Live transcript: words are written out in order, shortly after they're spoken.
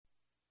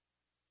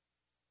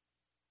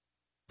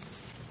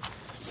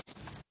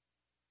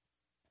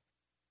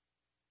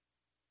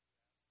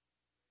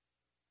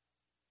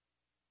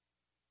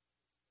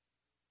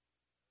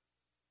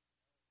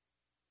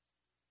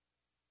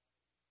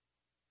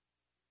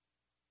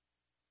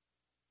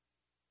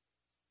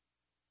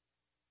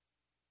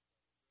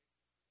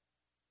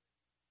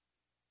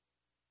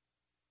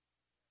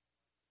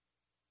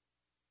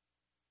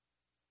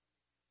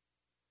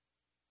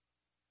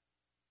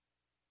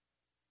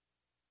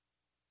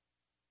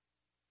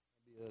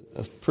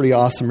a pretty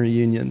awesome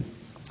reunion.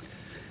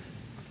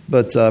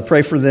 But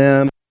pray for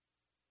them.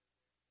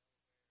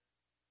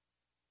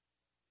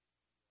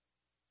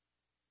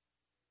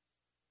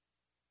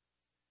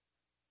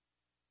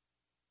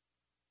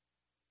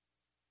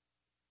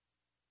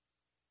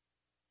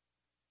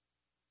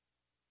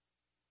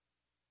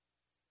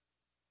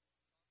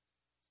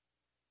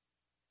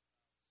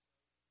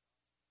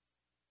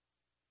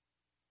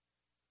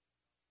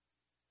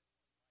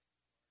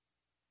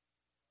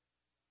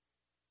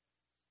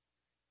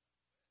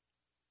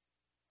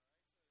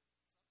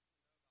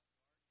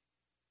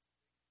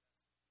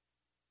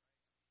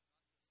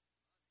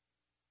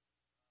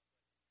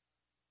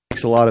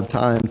 A lot of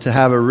time to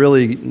have a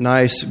really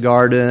nice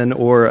garden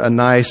or a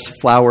nice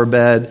flower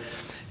bed.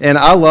 And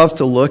I love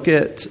to look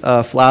at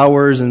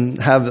flowers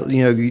and have,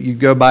 you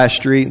go by a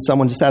street and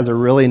someone just has a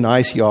really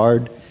nice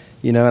yard,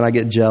 and I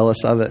get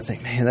jealous of it. I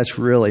think, man, that's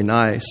really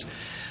nice.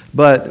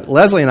 But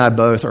Leslie and I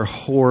both are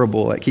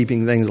horrible at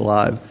keeping things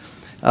alive.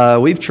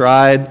 We've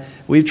tried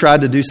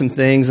to do some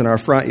things in our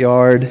front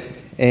yard,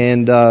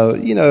 and,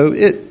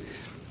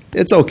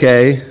 it's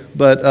okay.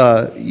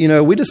 But,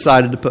 we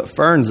decided to put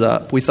ferns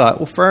up. We thought,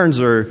 well, ferns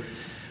are,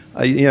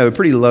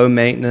 pretty low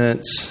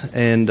maintenance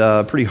and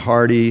pretty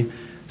hardy.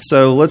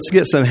 So let's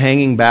get some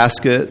hanging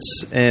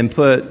baskets and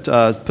put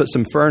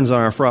some ferns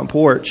on our front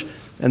porch.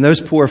 And those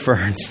poor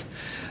ferns,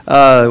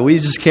 we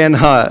just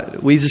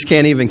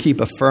can't even keep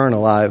a fern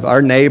alive.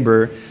 Our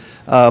neighbor,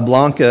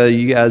 Blanca,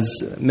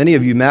 many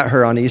of you met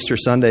her on Easter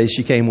Sunday.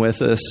 She came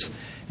with us,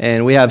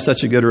 and we have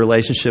such a good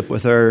relationship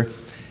with her.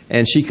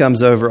 And she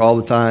comes over all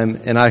the time,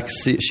 and I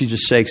see she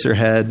just shakes her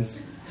head.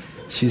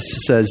 She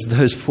says,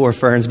 "Those poor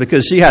ferns,"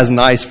 because she has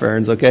nice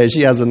ferns. Okay,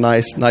 she has a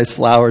nice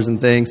flowers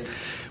and things.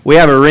 We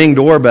have a Ring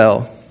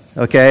doorbell.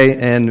 Okay,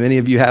 and many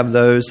of you have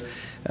those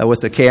with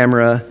the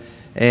camera.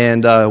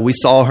 And we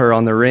saw her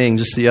on the Ring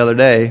just the other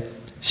day.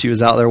 She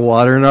was out there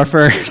watering our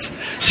ferns.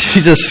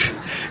 She just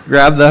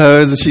grabbed the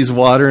hose and she's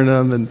watering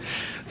them. And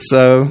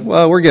so,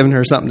 well, we're giving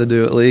her something to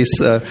do at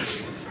least.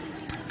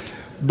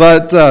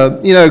 But,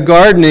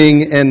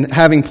 gardening and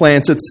having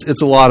plants,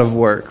 it's a lot of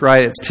work,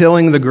 right? It's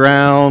tilling the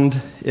ground.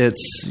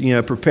 It's,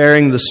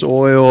 preparing the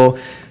soil,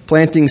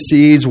 planting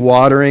seeds,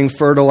 watering,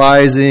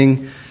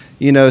 fertilizing.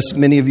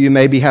 Many of you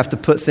maybe have to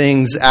put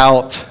things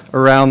out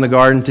around the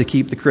garden to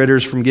keep the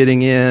critters from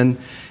getting in,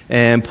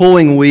 and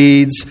pulling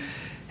weeds.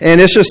 And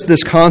it's just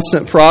this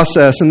constant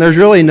process. And there's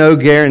really no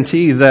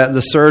guarantee that the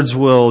surds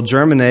will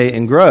germinate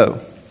and grow,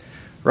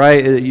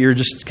 right? You're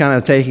just kind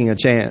of taking a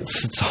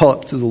chance. It's all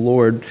up to the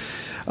Lord.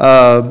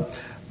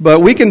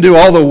 But we can do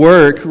all the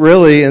work,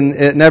 really, and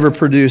it never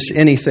produce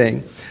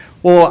anything.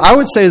 Well, I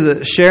would say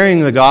that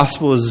sharing the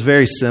gospel is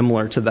very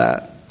similar to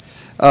that.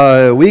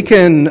 We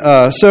can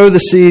sow the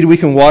seed, we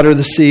can water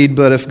the seed,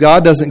 but if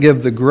God doesn't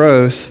give the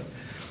growth,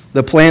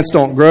 the plants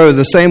don't grow.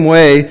 The same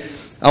way,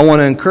 I want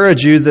to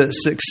encourage you that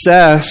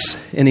success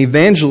in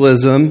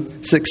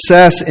evangelism,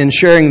 success in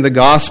sharing the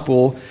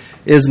gospel,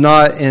 is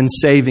not in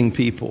saving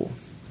people.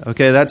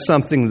 Okay, that's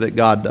something that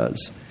God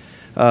does.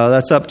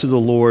 That's up to the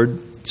Lord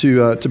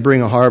to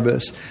bring a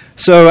harvest.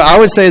 So I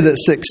would say that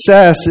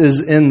success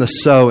is in the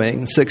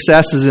sowing.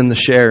 Success is in the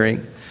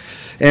sharing.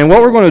 And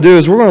what we're going to do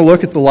is we're going to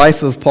look at the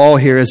life of Paul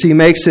here as he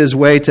makes his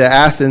way to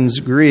Athens,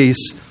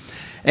 Greece.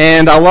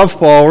 And I love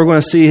Paul. We're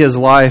going to see his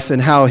life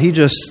and how he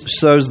just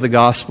sows the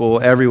gospel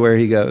everywhere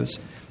he goes.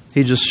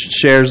 He just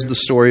shares the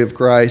story of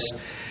Christ.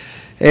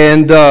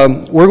 And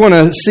we're going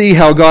to see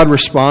how God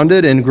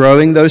responded in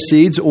growing those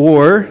seeds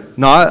or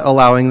not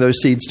allowing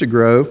those seeds to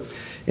grow,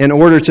 in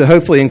order to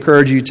hopefully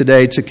encourage you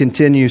today to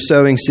continue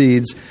sowing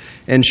seeds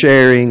and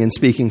sharing and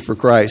speaking for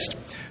Christ.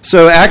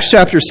 So Acts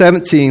chapter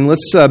 17,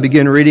 let's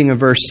begin reading in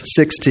verse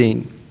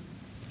 16.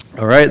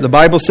 All right, the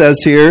Bible says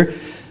here,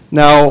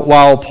 "Now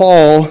while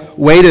Paul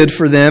waited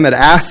for them at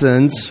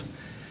Athens,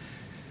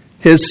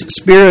 his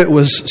spirit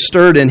was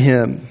stirred in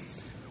him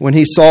when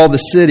he saw the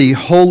city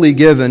wholly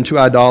given to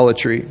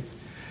idolatry.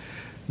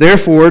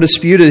 Therefore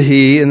disputed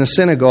he in the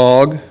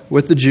synagogue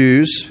with the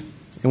Jews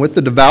and with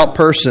the devout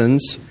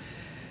persons,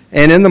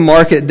 and in the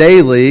market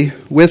daily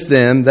with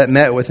them that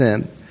met with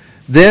him.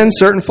 Then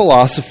certain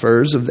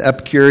philosophers of the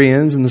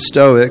Epicureans and the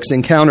Stoics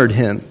encountered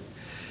him.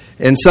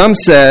 And some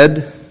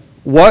said,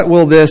 'What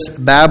will this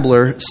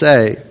babbler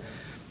say?'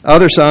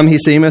 Other some, he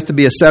seemeth to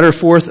be a setter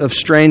forth of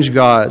strange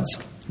gods,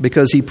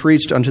 because he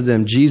preached unto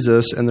them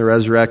Jesus and the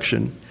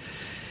resurrection.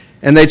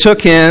 And they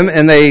took him,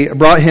 and they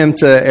brought him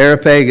to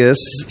Areopagus,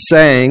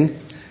 saying,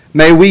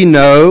 'May we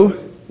know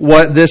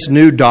what this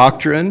new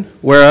doctrine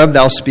whereof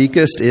thou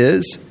speakest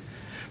is?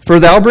 For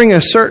thou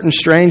bringest certain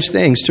strange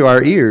things to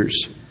our ears.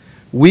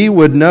 We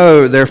would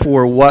know,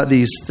 therefore, what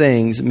these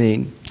things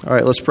mean.'" All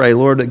right, let's pray.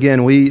 Lord,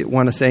 again, we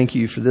want to thank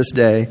you for this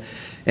day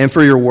and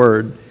for your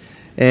word.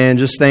 And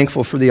just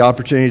thankful for the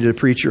opportunity to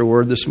preach your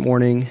word this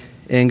morning.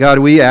 And God,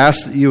 we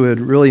ask that you would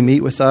really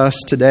meet with us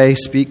today,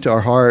 speak to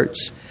our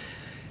hearts,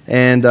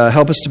 and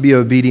help us to be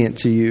obedient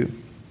to you.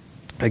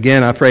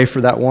 Again, I pray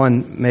for that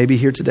one maybe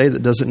here today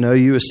that doesn't know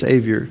you as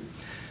Savior,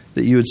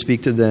 that you would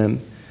speak to them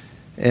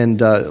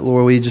And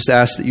Lord, we just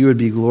ask that you would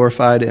be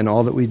glorified in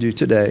all that we do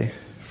today.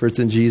 For it's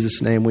in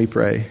Jesus' name we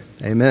pray.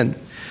 Amen.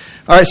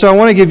 All right, so I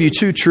want to give you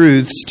two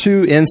truths,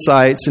 two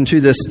insights into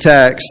this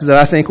text that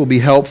I think will be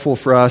helpful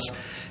for us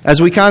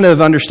as we kind of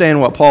understand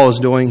what Paul is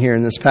doing here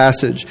in this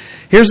passage.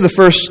 Here's the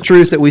first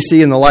truth that we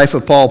see in the life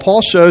of Paul.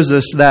 Paul shows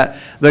us that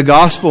the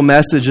gospel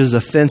message is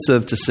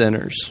offensive to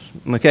sinners.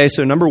 Okay,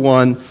 so number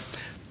one,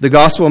 the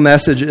gospel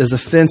message is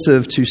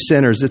offensive to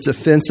sinners. It's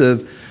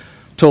offensive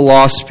to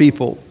lost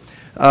people.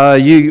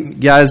 You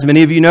guys,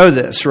 many of you know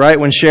this, right?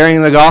 When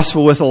sharing the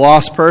gospel with a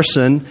lost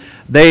person,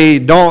 they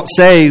don't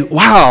say,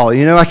 wow,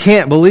 I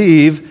can't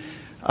believe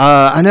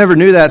I never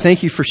knew that.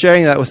 Thank you for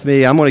sharing that with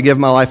me. I'm going to give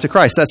my life to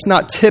Christ. That's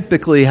not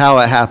typically how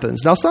it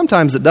happens. Now,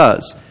 sometimes it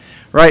does,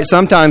 right?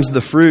 Sometimes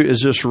the fruit is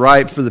just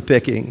ripe for the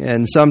picking,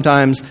 and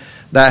sometimes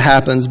that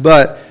happens,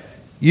 but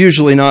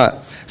usually not.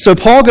 So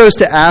Paul goes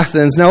to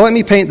Athens. Now, let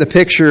me paint the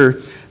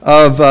picture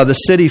of the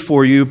city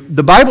for you.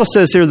 The Bible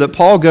says here that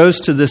Paul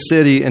goes to this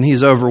city and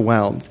he's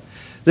overwhelmed.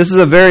 This is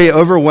a very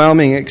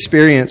overwhelming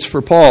experience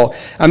for Paul.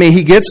 I mean,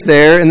 he gets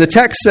there, and the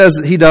text says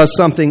that he does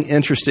something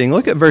interesting.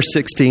 Look at verse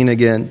 16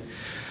 again.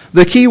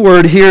 The key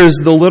word here is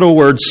the little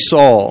word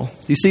Saul.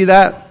 You see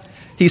that?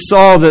 He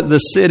saw that the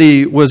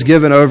city was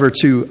given over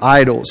to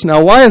idols.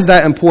 Now, why is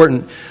that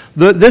important?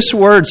 This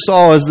word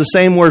Saul is the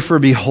same word for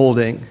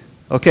beholding.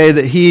 Okay,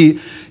 that he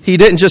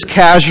didn't just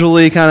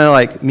casually kind of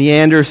like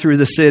meander through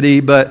the city,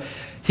 but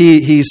he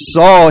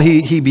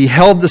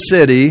beheld the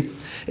city.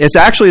 It's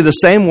actually the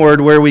same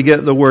word where we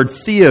get the word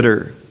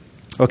theater.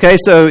 Okay,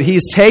 so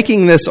he's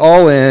taking this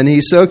all in,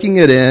 he's soaking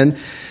it in,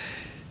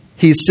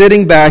 he's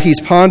sitting back, he's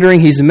pondering,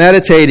 he's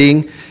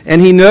meditating,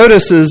 and he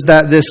notices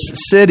that this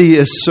city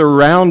is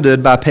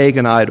surrounded by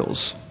pagan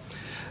idols.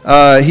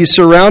 He's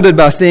surrounded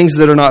by things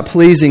that are not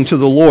pleasing to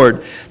the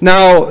Lord.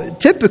 Now,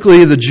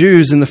 typically the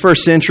Jews in the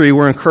first century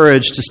were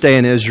encouraged to stay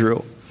in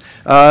Israel.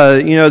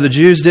 The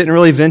Jews didn't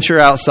really venture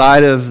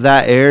outside of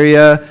that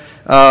area.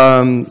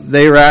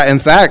 They were, in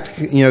fact,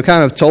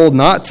 kind of told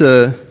not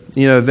to,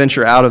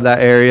 venture out of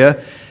that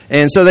area.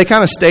 And so they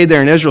kind of stayed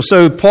there in Israel.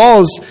 So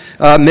Paul's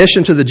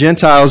mission to the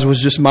Gentiles was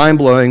just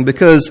mind-blowing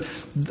because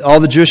all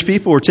the Jewish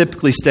people were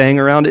typically staying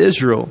around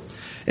Israel.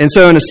 And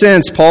so in a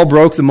sense, Paul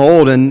broke the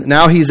mold, and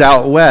now he's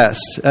out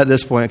west at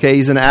this point. Okay,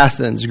 he's in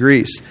Athens,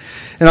 Greece.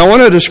 And I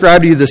want to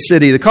describe to you the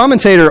city. The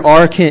commentator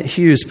R. Kent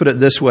Hughes put it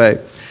this way.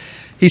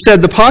 He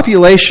said the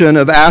population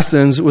of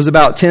Athens was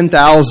about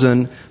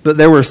 10,000, but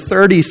there were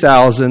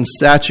 30,000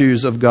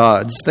 statues of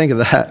gods. Think of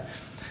that.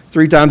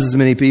 3 times as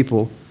many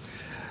people.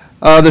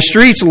 The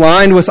streets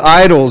lined with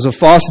idols of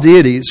false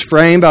deities,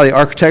 framed by the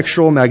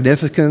architectural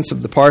magnificence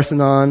of the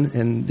Parthenon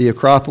and the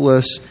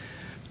Acropolis.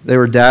 They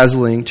were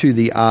dazzling to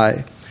the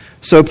eye.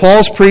 So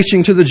Paul's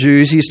preaching to the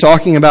Jews. He's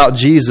talking about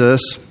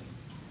Jesus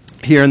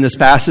here in this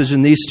passage,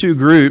 and these two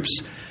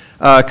groups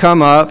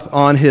come up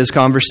on his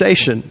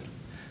conversation.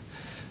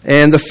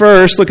 And the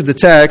first, look at the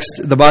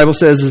text, the Bible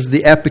says is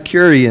the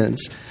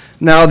Epicureans.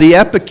 Now, the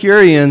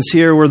Epicureans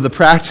here were the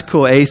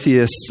practical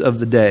atheists of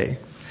the day.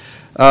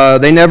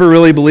 They never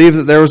really believed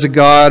that there was a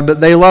God, but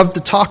they loved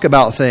to talk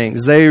about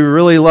things. They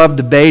really loved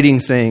debating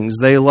things.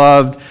 They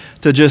loved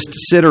to just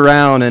sit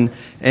around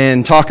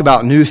and talk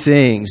about new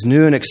things,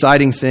 new and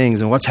exciting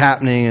things, and what's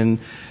happening.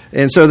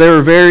 And so they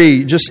were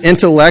very just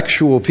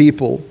intellectual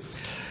people.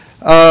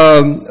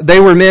 They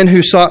were men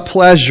who sought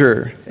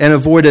pleasure and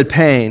avoided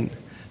pain.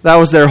 That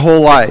was their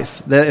whole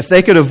life. That if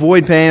they could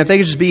avoid pain, if they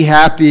could just be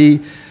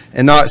happy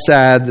and not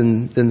sad,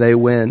 then they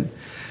win.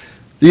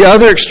 The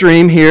other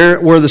extreme here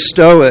were the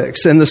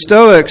Stoics, and the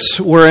Stoics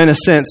were, in a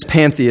sense,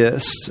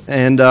 pantheists.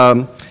 And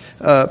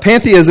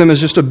pantheism is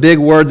just a big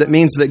word that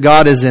means that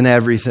God is in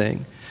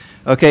everything.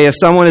 Okay, if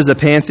someone is a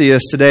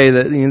pantheist today,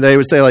 that they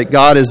would say like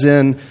God is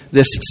in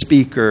this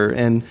speaker,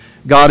 and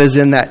God is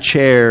in that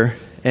chair,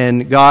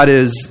 and God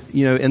is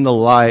in the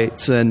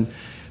lights, and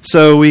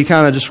so we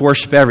kind of just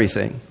worship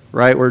everything,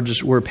 right?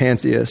 We're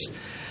pantheists,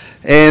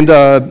 and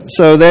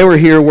so they were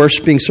here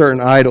worshiping certain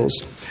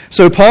idols.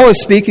 So Paul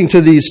is speaking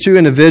to these two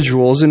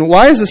individuals, and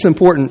why is this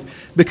important?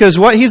 Because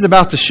what he's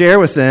about to share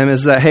with them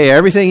is that, hey,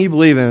 everything you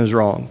believe in is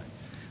wrong.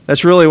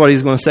 That's really what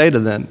he's going to say to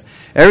them.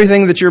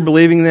 Everything that you're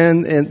believing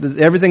in and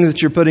everything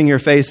that you're putting your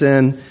faith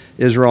in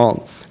is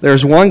wrong.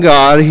 There's one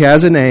God. He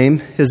has a name.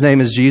 His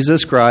name is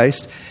Jesus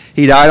Christ.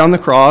 He died on the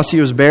cross.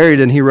 He was buried,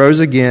 and he rose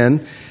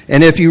again.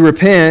 And if you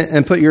repent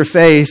and put your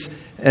faith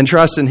and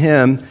trust in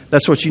him,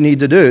 that's what you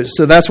need to do.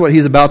 So that's what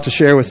he's about to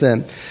share with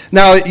them.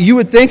 Now, you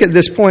would think at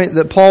this point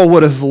that Paul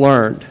would have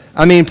learned.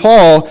 I mean,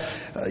 Paul,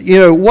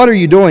 what are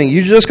you doing?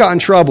 You just got in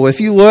trouble. If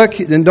you look,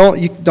 and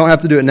you don't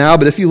have to do it now,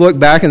 but if you look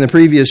back in the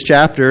previous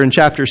chapter, in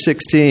chapter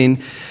 16,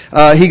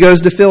 he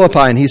goes to Philippi,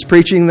 and he's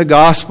preaching the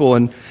gospel,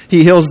 and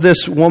he heals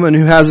this woman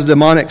who has a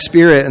demonic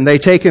spirit, and they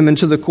take him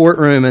into the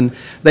courtroom, and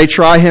they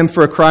try him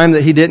for a crime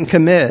that he didn't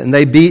commit, and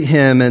they beat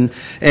him, and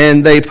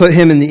they put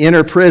him in the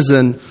inner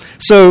prison.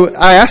 So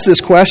I asked this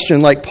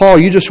question, like, Paul,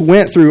 you just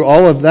went through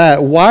all of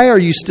that. Why are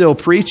you still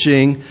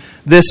preaching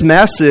this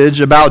message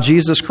about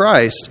Jesus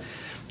Christ?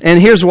 And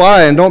here's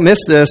why, and don't miss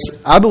this.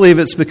 I believe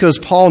it's because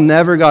Paul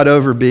never got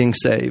over being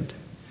saved.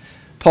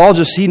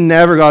 He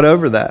never got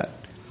over that.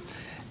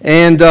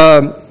 And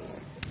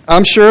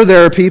I'm sure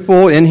there are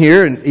people in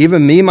here, and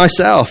even me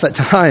myself at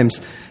times,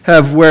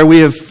 where we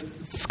have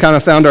kind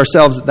of found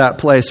ourselves at that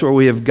place where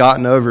we have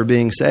gotten over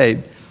being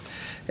saved.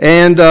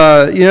 And,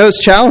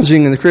 it's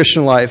challenging in the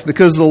Christian life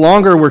because the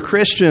longer we're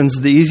Christians,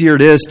 the easier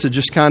it is to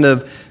just kind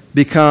of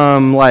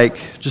become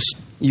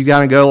you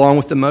got to go along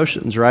with the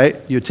motions, right?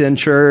 You attend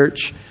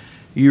church,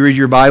 you read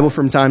your Bible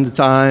from time to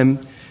time,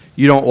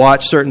 you don't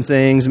watch certain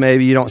things,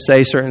 maybe you don't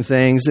say certain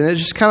things, and it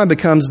just kind of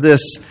becomes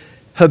this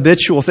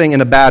habitual thing in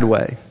a bad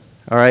way.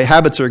 All right,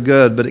 habits are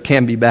good, but it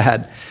can be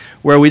bad,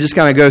 where we just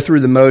kind of go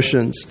through the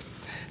motions.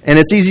 And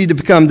it's easy to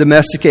become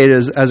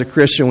domesticated as a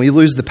Christian. We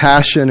lose the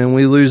passion and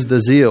we lose the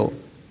zeal.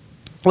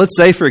 Let's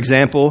say, for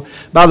example,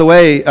 by the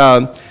way,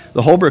 the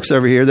Holbrooks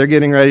over here, they're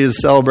getting ready to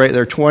celebrate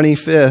their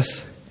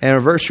 25th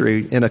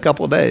anniversary in a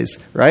couple of days,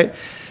 right?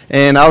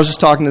 And I was just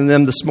talking to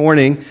them this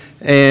morning,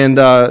 and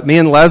me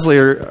and Leslie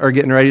are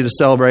getting ready to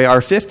celebrate our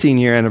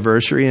 15-year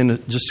anniversary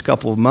in just a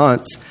couple of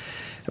months.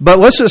 But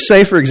let's just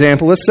say, for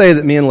example, let's say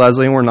that me and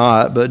Leslie, and we're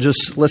not, but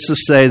let's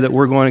just say that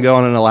we're going to go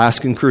on an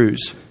Alaskan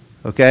cruise,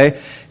 okay?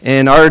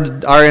 And our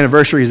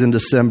anniversary is in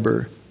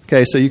December,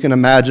 okay? So you can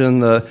imagine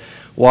the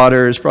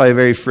water is probably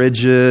very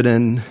frigid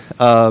and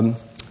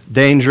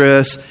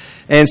dangerous.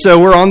 And so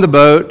we're on the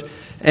boat,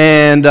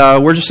 and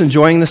we're just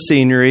enjoying the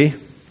scenery,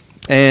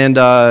 and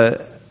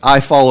I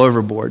fall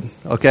overboard,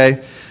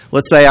 okay?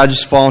 Let's say I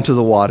just fall into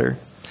the water.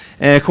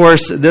 And, of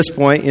course, at this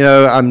point,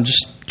 I'm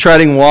just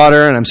treading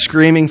water, and I'm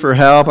screaming for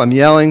help. I'm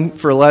yelling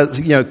for,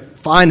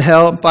 find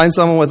help, find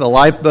someone with a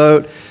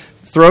lifeboat,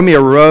 throw me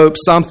a rope,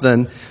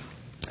 something,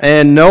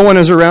 and no one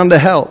is around to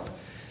help.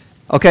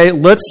 Okay,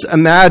 let's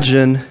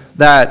imagine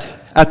that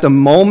at the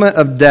moment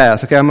of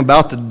death, okay, I'm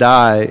about to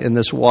die in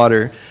this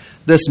water,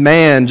 this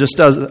man just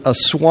does a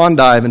swan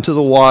dive into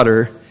the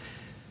water,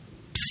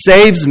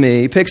 saves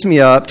me, picks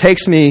me up,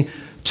 takes me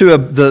to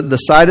the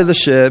side of the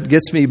ship,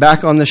 gets me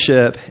back on the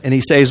ship, and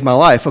he saves my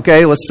life.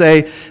 Okay, let's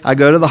say I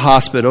go to the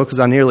hospital because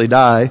I nearly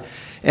die,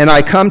 and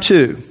I come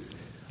to,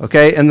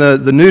 okay, and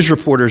the news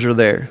reporters are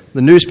there,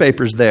 the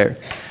newspaper's there,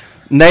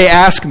 and they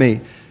ask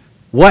me,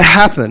 what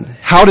happened?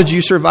 How did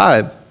you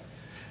survive?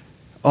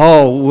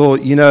 Oh,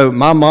 well,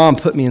 my mom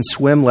put me in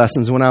swim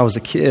lessons when I was a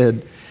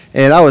kid,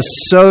 and I was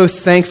so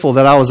thankful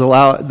that I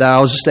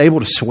was just able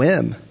to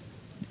swim.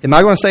 Am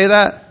I going to say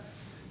that?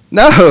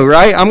 No,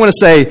 right? I'm going to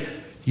say,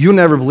 you'll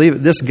never believe it.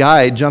 This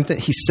guy jumped in.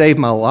 He saved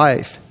my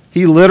life.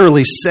 He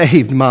literally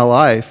saved my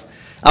life.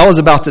 I was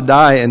about to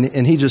die, and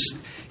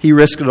he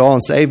risked it all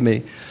and saved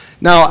me.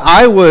 Now,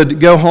 I would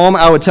go home.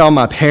 I would tell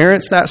my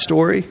parents that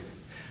story.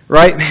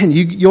 Right? Man,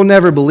 you'll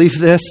never believe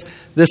this.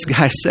 This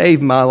guy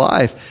saved my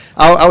life.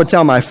 I would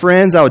tell my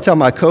friends. I would tell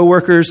my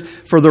coworkers.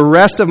 For the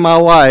rest of my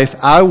life,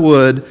 I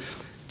would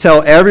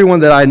tell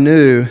everyone that I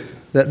knew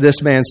that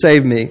this man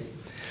saved me.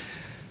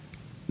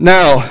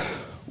 Now,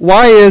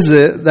 why is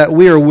it that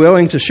we are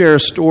willing to share a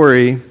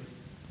story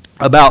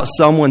about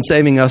someone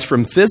saving us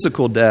from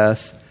physical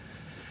death,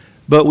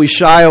 but we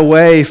shy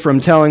away from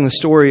telling the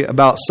story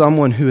about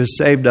someone who has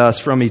saved us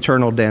from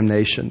eternal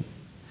damnation?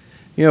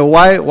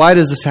 Why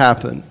does this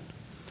happen?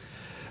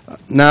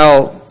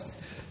 Now,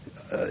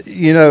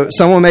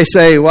 someone may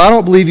say, well, I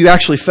don't believe you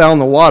actually fell in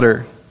the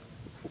water.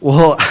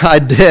 Well, I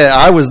did.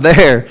 I was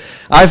there.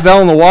 I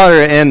fell in the water,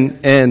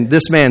 and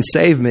this man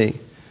saved me.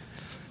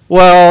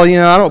 Well,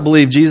 I don't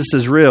believe Jesus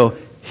is real.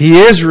 He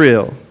is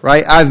real,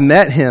 right? I've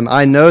met him.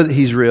 I know that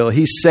he's real.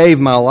 He saved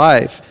my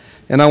life,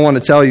 and I want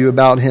to tell you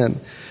about him.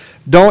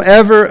 Don't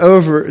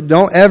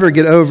ever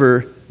get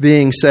over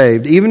being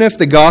saved. Even if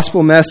the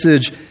gospel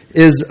message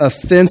is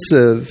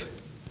offensive,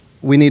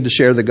 we need to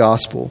share the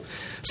gospel.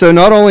 So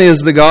not only is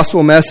the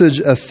gospel message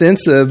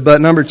offensive,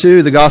 but number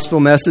two, the gospel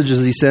message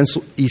is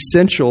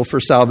essential for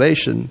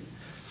salvation.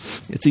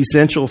 It's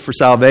essential for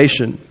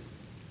salvation.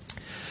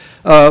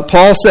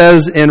 Paul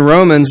says in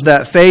Romans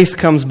that faith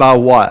comes by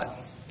what?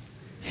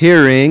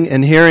 Hearing,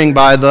 and hearing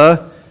by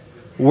the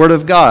Word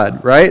of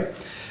God, right?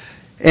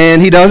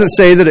 And he doesn't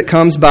say that it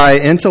comes by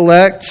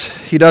intellect.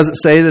 He doesn't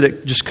say that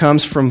it just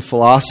comes from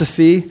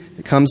philosophy.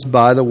 It comes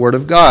by the Word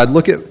of God.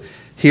 Look at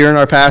here in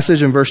our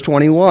passage in verse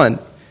 21.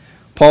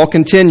 Paul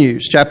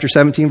continues, chapter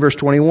 17, verse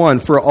 21.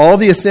 For all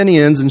the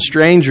Athenians and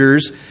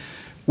strangers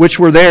which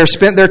were there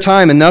spent their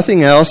time in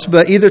nothing else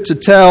but either to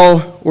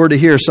tell or to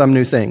hear some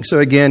new thing. So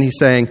again, he's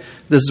saying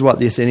this is what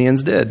the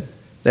Athenians did.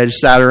 They just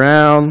sat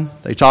around.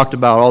 They talked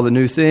about all the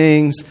new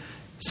things,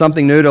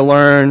 something new to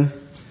learn.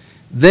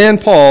 Then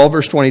Paul,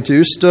 verse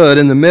 22, stood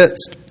in the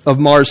midst of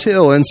Mars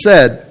Hill and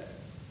said,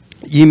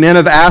 Ye men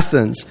of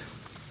Athens,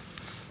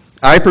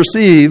 I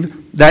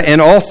perceive that in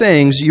all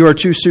things you are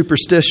too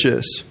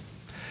superstitious.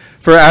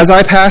 For as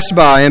I passed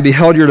by and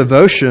beheld your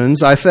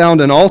devotions, I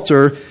found an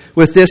altar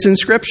with this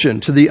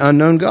inscription, to the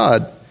unknown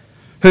God,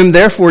 whom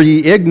therefore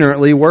ye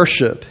ignorantly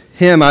worship.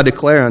 Him I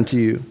declare unto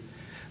you,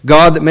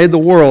 God that made the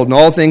world and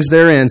all things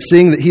therein,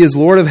 seeing that he is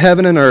Lord of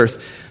heaven and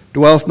earth,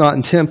 dwelleth not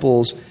in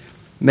temples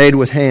made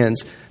with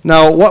hands.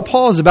 Now, what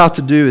Paul is about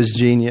to do is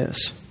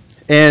genius.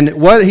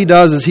 And what he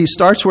does is he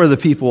starts where the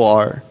people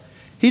are.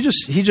 He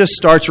just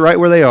starts right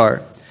where they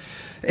are.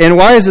 And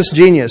why is this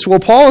genius? Well,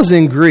 Paul is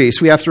in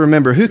Greece. We have to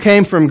remember who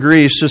came from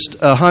Greece just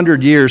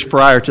 100 years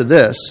prior to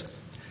this,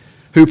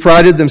 who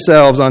prided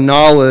themselves on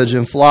knowledge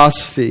and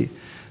philosophy.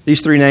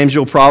 These three names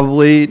you'll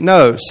probably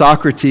know.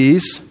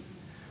 Socrates,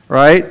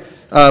 right?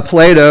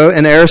 Plato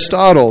and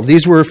Aristotle.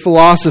 These were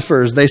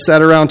philosophers. They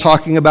sat around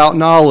talking about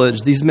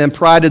knowledge. These men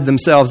prided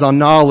themselves on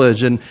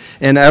knowledge and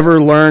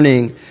ever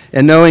learning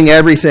and knowing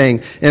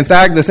everything. In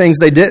fact, the things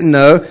they didn't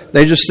know,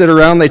 they just sit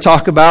around, they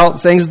talk about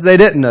things that they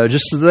didn't know,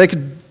 just so they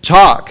could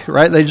talk,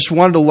 right? They just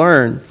wanted to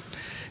learn.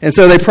 And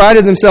so they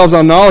prided themselves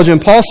on knowledge. And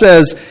Paul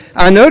says,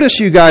 I notice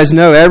you guys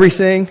know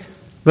everything,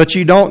 but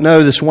you don't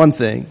know this one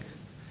thing.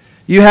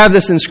 You have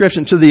this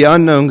inscription to the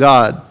unknown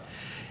God.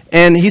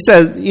 And he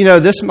says,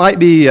 this might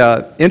be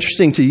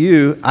interesting to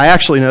you. I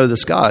actually know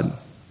this God.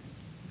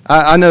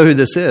 I know who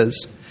this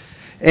is.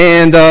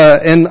 And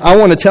I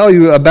want to tell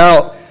you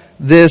about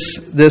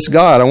this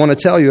God. I want to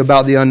tell you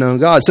about the unknown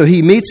God. So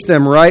he meets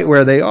them right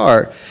where they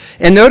are.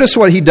 And notice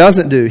what he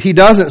doesn't do. He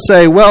doesn't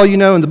say, well,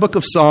 in the book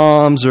of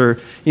Psalms or,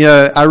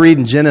 I read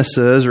in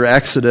Genesis or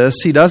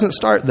Exodus. He doesn't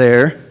start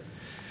there.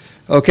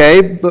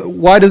 Okay, but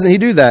why doesn't he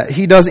do that?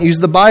 He doesn't use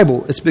the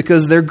Bible. It's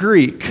because they're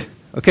Greek.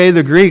 Okay,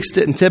 the Greeks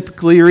didn't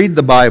typically read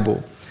the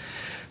Bible.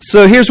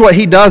 So here's what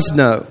he does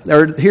know,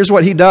 or here's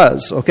what he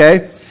does,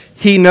 okay?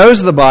 He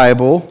knows the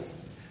Bible,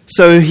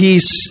 so he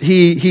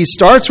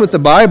starts with the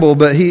Bible,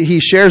 but he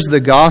shares the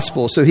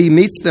gospel. So he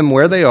meets them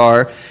where they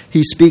are.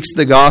 He speaks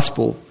the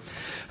gospel.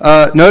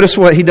 Notice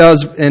what he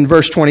does in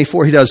verse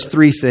 24. He does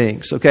three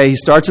things, okay? He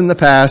starts in the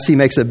past, he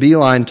makes a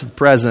beeline to the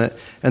present,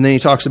 and then he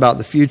talks about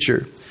the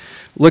future.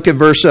 Look at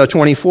verse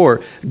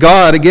 24.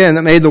 God, again,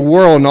 that made the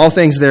world and all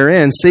things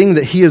therein, seeing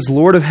that he is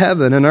Lord of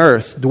heaven and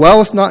earth,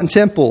 dwelleth not in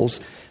temples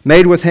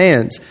made with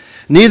hands,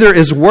 neither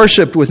is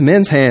worshipped with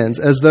men's hands,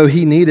 as though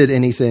he needed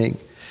anything.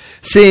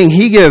 Seeing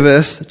he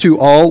giveth to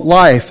all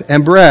life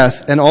and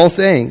breath and all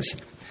things,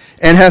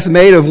 and hath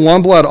made of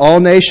one blood all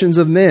nations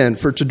of men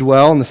for to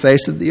dwell on the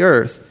face of the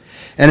earth,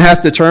 and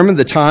hath determined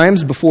the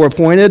times before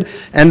appointed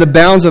and the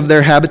bounds of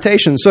their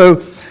habitation. So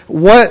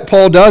what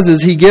Paul does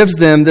is he gives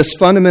them this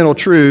fundamental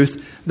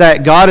truth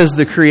that God is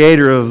the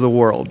creator of the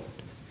world.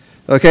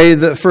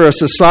 Okay, for a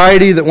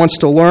society that wants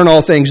to learn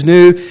all things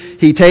new,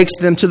 he takes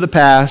them to the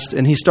past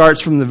and he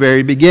starts from the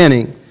very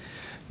beginning.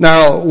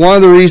 Now, one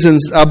of the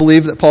reasons I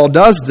believe that Paul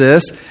does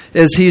this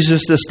is he's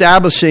just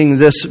establishing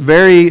this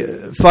very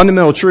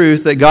fundamental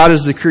truth that God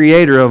is the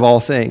creator of all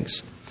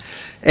things.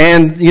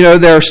 And,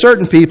 there are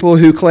certain people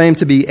who claim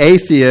to be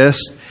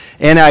atheists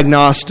and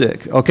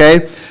agnostic,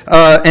 okay?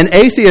 An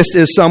atheist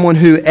is someone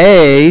who,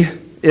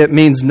 it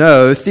means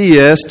no,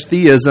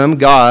 theism,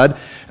 God,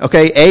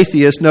 okay?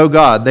 Atheist, no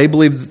God. They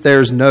believe that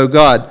there's no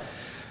God.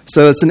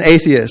 So it's an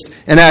atheist.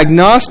 An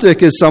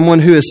agnostic is someone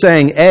who is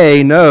saying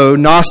no,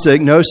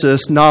 gnostic,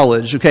 gnosis,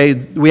 knowledge, okay?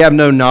 We have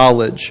no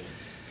knowledge.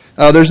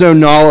 There's no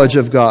knowledge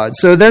of God.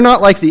 So they're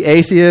not like the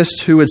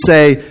atheist who would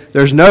say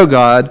there's no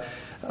God.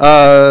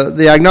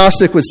 The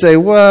agnostic would say,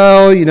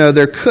 well,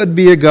 there could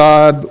be a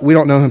God, but we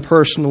don't know him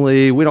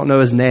personally. We don't know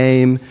his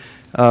name.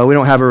 We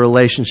don't have a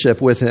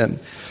relationship with him.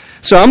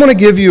 So I'm going to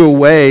give you a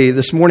way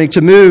this morning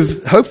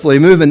to hopefully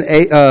move an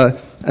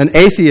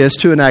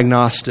atheist to an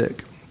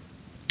agnostic.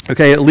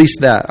 Okay, at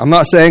least that. I'm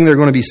not saying they're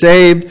going to be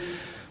saved,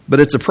 but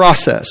it's a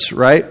process,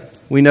 right?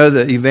 We know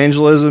that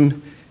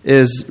evangelism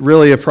is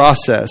really a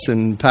process,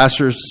 and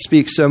pastors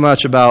speak so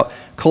much about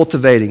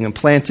cultivating and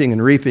planting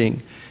and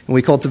reaping, and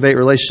we cultivate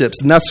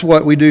relationships, and that's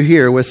what we do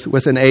here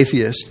with an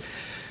atheist.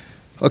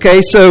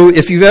 Okay, so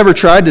if you've ever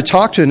tried to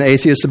talk to an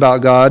atheist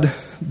about God,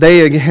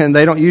 they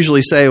don't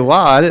usually say,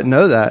 wow, I didn't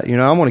know that.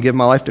 I want to give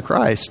my life to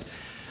Christ.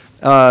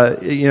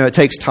 It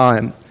takes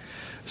time.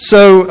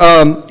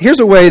 So here's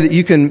a way that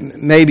you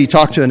can maybe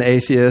talk to an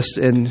atheist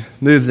and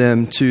move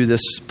them to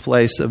this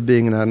place of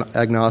being an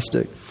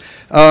agnostic.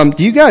 How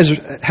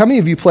many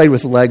of you played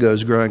with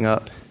Legos growing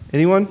up?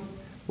 Anyone?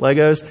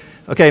 Legos?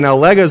 Okay, now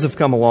Legos have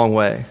come a long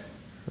way,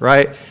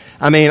 right?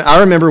 I mean,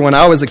 I remember when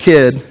I was a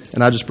kid,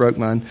 and I just broke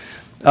mine.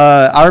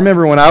 I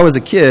remember when I was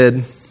a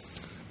kid.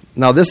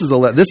 Now this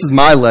is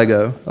my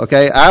Lego.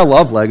 Okay, I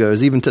love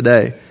Legos even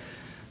today.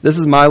 This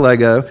is my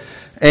Lego,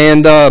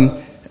 and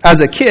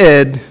as a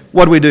kid,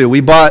 what do?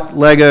 We bought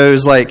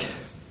Legos like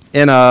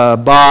in a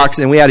box,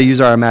 and we had to use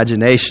our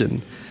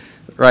imagination.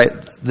 Right?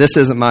 This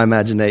isn't my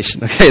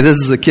imagination. Okay, this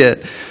is a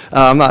kid.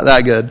 I'm not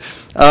that good.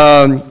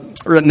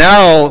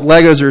 Now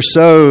Legos are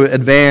so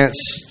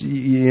advanced.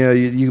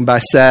 You can buy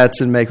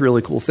sets and make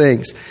really cool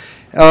things.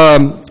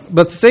 But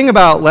the thing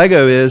about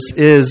Lego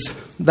is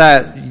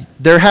that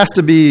there has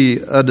to be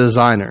a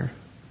designer,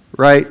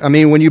 right? I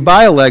mean, when you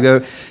buy a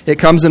Lego, it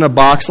comes in a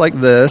box like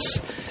this,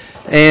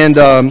 and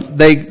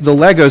the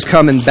Legos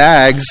come in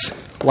bags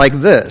like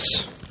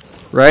this,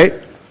 right?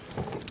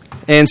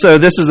 And so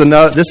this is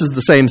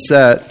the same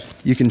set.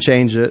 You can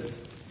change it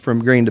from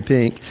green to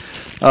pink,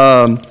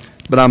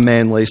 but I'm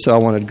manly, so I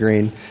wanted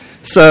green.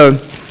 So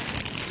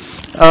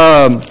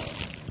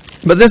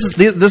But this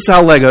is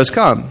how Legos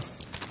come,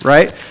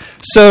 right?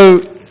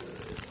 So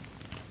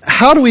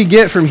how do we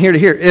get from here to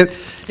here?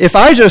 If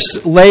I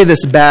just lay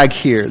this bag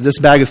here, this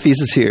bag of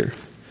pieces here,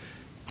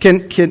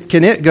 can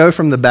it go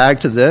from the bag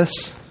to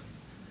this?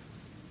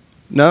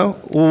 No?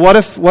 Well, what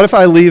if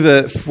I leave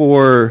it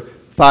for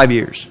 5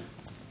 years?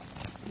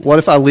 What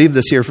if I leave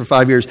this here for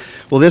 5 years?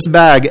 Will this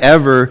bag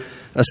ever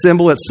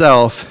assemble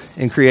itself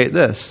and create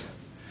this?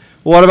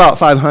 Well, what about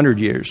 500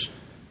 years?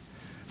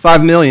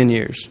 5 million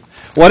years?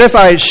 What if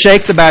I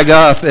shake the bag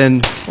up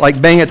and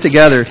like bang it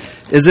together?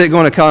 Is it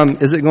going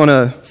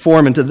to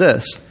form into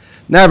this?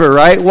 Never,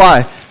 right?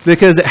 Why?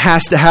 Because it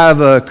has to have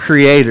a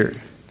creator.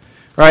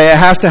 Right? It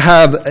has to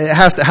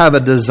have a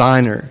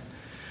designer.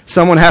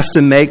 Someone has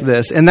to make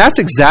this. And that's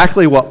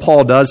exactly what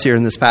Paul does here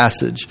in this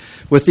passage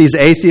with these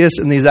atheists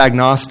and these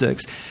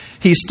agnostics.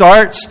 He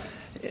starts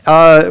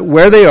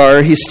where they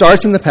are. He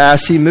starts in the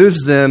past. He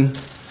moves them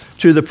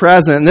to the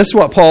present. And this is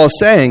what Paul is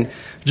saying.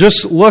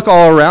 Just look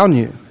all around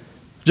you.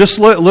 Just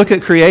look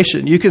at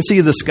creation. You can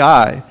see the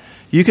sky.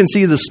 You can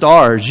see the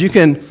stars. You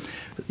can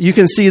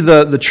see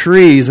the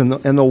trees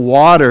and the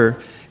water.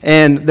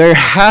 And there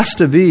has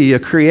to be a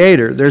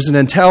creator. There's an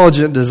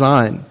intelligent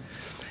design.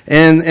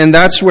 And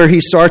that's where he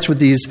starts with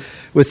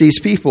these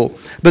people.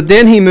 But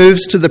then he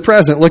moves to the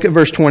present. Look at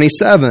verse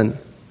 27.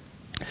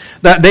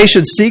 That they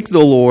should seek the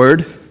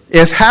Lord,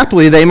 if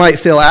haply they might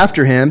feel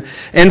after him,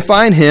 and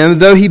find him,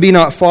 though he be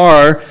not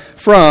far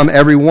from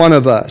every one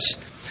of us.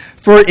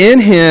 For in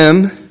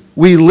him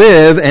we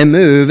live and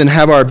move and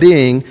have our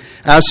being,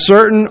 as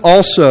certain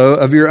also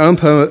of your own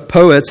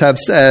poets have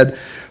said,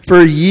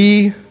 for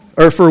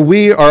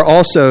we are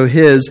also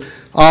his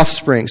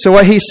offspring. So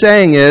what he's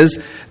saying is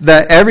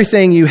that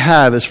everything you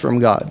have is from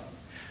God.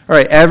 All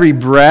right, every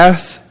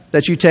breath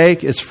that you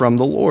take is from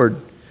the Lord.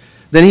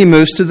 Then he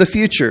moves to the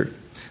future.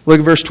 Look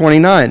at verse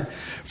 29.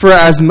 For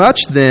as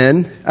much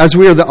then as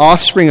we are the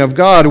offspring of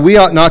God, we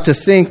ought not to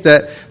think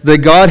that the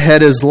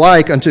Godhead is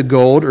like unto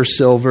gold or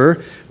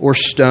silver or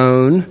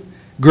stone,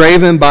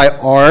 graven by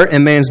art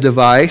and man's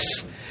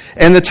device.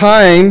 And the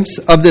times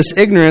of this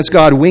ignorance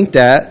God winked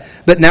at,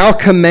 but now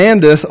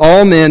commandeth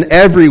all men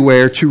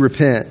everywhere to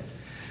repent,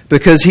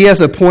 because he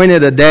hath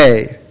appointed a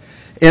day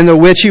in the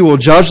which he will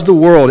judge the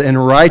world in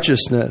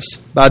righteousness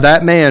by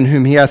that man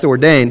whom he hath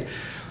ordained,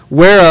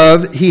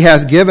 whereof he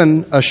hath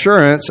given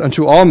assurance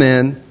unto all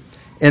men,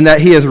 and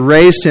that he hath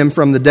raised him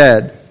from the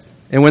dead.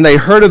 And when they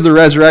heard of the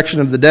resurrection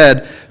of the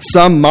dead,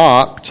 some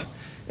mocked,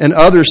 and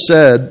others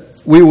said,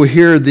 we will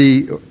hear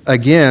thee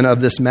again of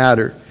this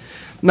matter.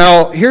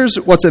 Now, here's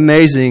what's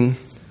amazing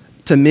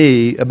to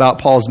me about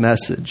Paul's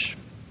message.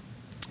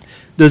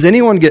 Does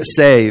anyone get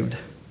saved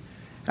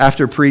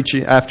after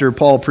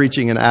Paul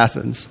preaching in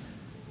Athens?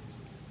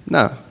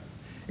 No.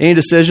 Any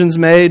decisions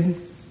made?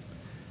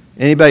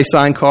 Anybody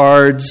sign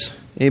cards?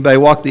 Anybody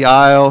walk the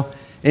aisle?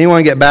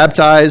 Anyone get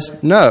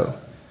baptized? No.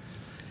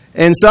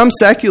 And some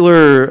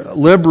secular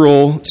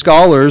liberal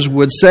scholars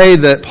would say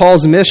that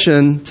Paul's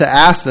mission to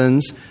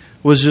Athens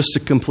was just a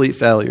complete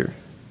failure.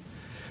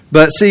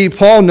 But see,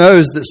 Paul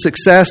knows that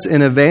success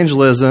in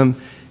evangelism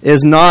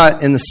is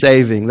not in the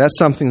saving. That's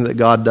something that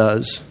God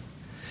does.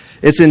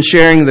 It's in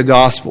sharing the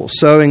gospel,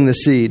 sowing the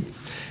seed.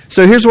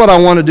 So here's what I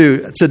want to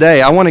do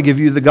today. I want to give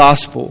you the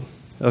gospel,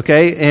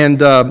 okay? And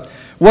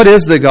what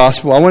is the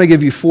gospel? I want to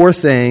give you 4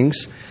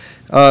 things.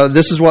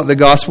 This is what the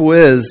gospel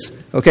is,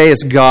 okay?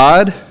 It's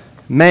God,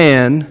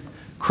 man,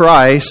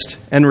 Christ,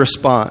 and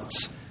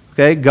response,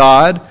 okay?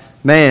 God,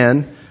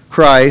 man,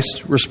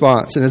 Christ,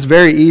 response. And it's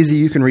very easy.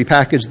 You can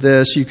repackage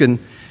this. You can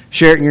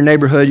share it in your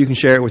neighborhood. You can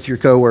share it with your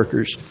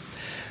coworkers.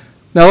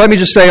 Now, let me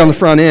just say on the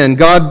front end,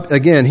 God,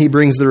 again, he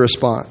brings the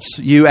response.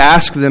 You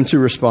ask them to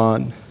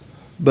respond,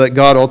 but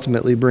God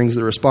ultimately brings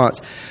the response.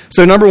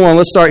 So, number 1,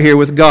 let's start here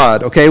with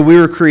God. Okay, we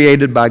were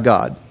created by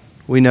God.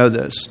 We know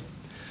this.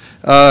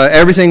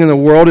 Everything in the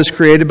world is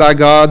created by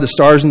God. The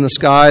stars in the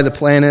sky, the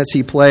planets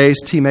he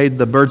placed. He made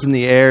the birds in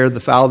the air, the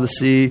fowl of the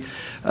sea.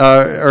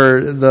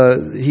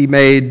 He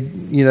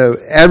made,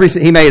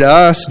 everything. He made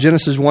us.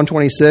 Genesis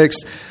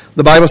 1:26.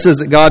 The Bible says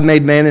that God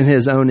made man in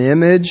his own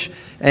image,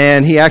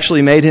 and he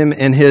actually made him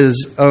in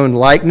his own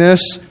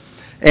likeness.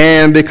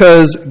 And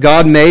because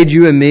God made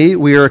you and me,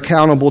 we are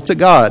accountable to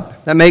God.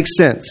 That makes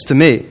sense to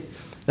me.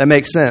 That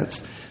makes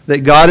sense. That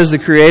God is the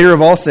creator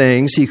of all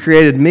things. He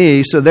created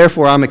me, so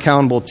therefore I'm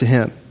accountable to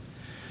him.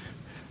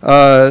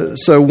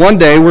 So one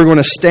day we're going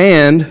to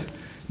stand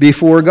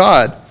before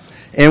God.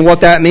 And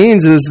what that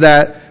means is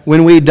that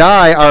when we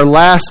die, our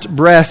last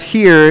breath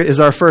here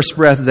is our first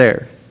breath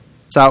there.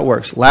 That's how it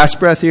works. Last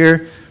breath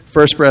here,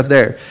 first breath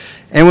there.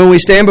 And when we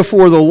stand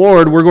before the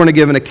Lord, we're going to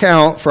give an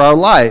account for our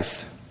life.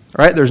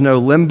 Right? There's no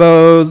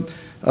limbo.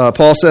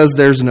 Paul says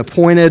there's an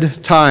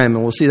appointed time,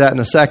 and we'll see that in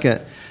a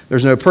second.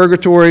 There's no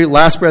purgatory,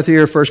 last breath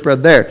here, first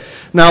breath there.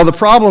 Now, the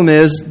problem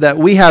is that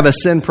we have a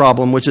sin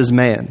problem, which is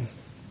man.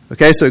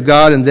 Okay, so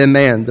God and then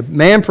man. The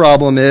man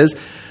problem is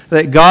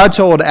that God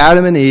told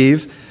Adam and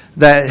Eve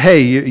that,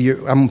 hey,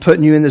 I'm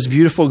putting you in this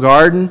beautiful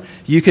garden.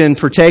 You can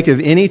partake of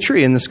any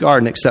tree in this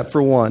garden except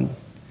for one.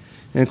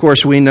 And, of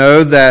course, we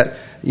know that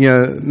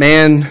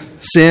man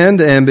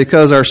sinned, and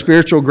because our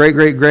spiritual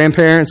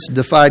great-great-grandparents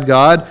defied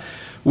God,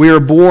 we are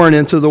born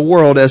into the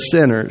world as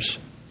sinners.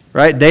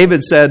 Right?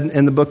 David said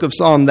in the book of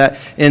Psalm that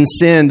in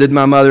sin did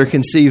my mother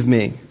conceive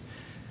me.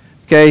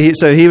 Okay,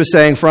 so he was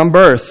saying from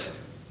birth,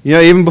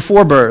 even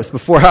before birth,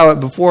 before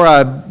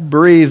I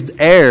breathed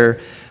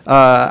air,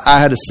 I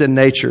had a sin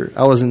nature.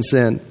 I was in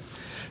sin.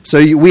 So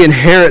we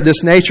inherit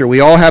this nature. We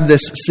all have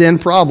this sin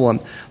problem.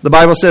 The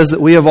Bible says that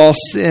we have all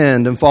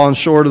sinned and fallen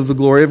short of the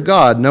glory of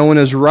God. No one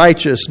is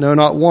righteous, no,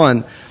 not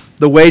one.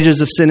 The wages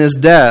of sin is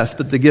death,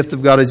 but the gift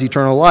of God is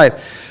eternal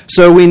life.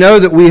 So we know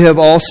that we have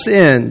all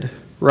sinned,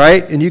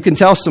 right? And you can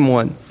tell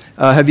someone,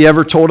 have you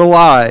ever told a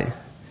lie?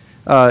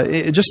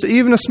 Just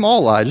even a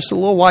small lie, just a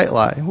little white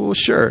lie. Well,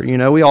 sure,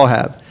 we all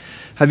have.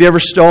 Have you ever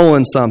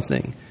stolen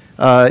something?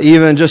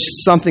 Even just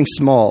something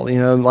small,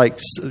 like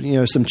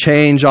some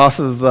change off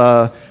of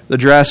the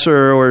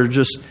dresser, or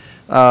just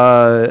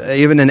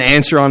even an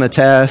answer on a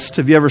test.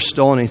 Have you ever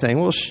stolen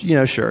anything? Well,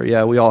 sure,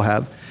 yeah, we all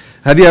have.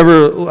 Have you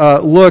ever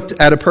looked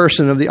at a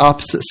person of the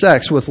opposite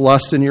sex with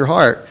lust in your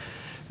heart?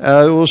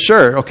 Well,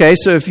 sure. Okay,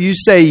 so if you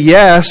say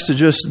yes to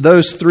just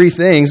those three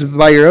things,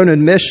 by your own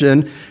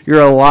admission, you're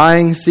a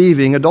lying,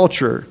 thieving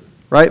adulterer,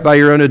 right? By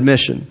your own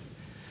admission.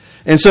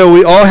 And so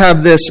we all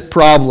have this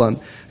problem.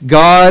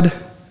 God,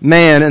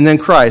 man, and then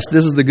Christ.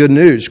 This is the good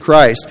news,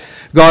 Christ.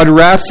 God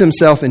wraps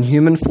himself in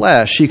human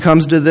flesh. He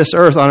comes to this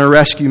earth on a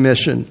rescue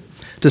mission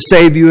to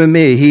save you and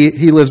me.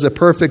 He lives a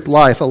perfect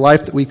life, a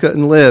life that we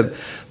couldn't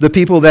live. The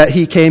people that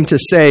he came to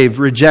save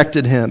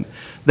rejected him.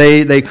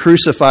 They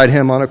crucified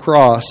him on a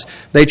cross.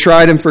 They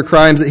tried him for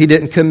crimes that he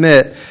didn't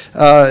commit.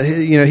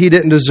 He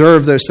didn't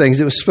deserve those things.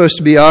 It was supposed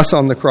to be us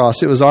on the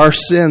cross. It was our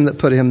sin that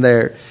put him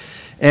there.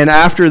 And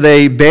after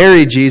they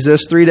buried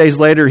Jesus, 3 days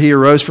later he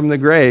arose from the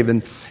grave,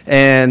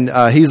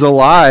 and he's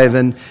alive.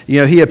 And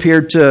he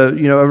appeared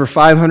to over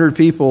 500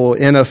 people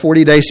in a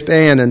 40-day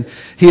span, and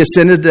he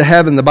ascended to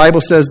heaven. The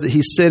Bible says that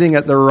he's sitting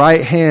at the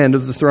right hand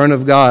of the throne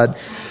of God.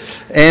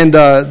 And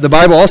the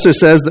Bible also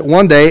says that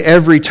one day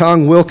every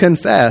tongue will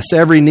confess,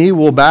 every knee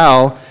will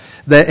bow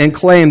and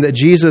claim that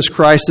Jesus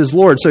Christ is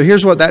Lord. So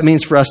here's what that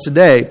means for us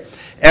today.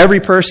 Every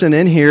person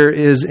in here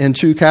is in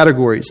two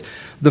categories.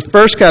 The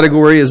first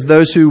category is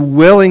those who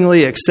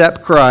willingly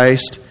accept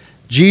Christ,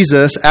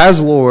 Jesus, as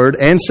Lord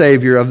and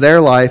Savior of their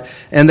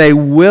life, and they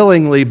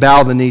willingly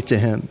bow the knee to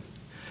him.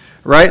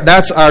 Right?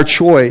 That's our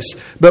choice.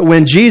 But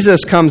when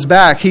Jesus comes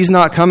back, he's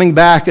not coming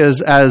back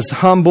as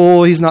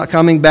humble. He's not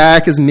coming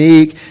back as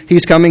meek.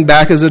 He's coming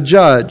back as a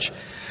judge.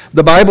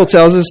 The Bible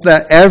tells us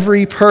that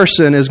every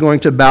person is going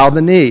to bow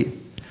the knee.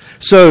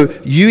 So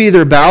you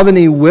either bow the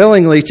knee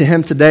willingly to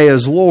him today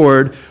as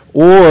Lord,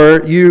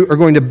 or you are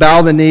going to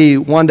bow the knee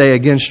one day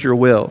against your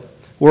will.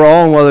 We're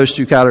all in one of those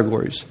two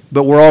categories,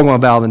 but we're all going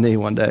to bow the knee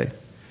one day.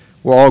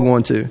 We're all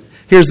going to.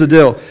 Here's the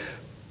deal.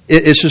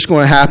 It's just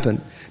going to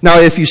happen. Now,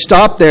 if you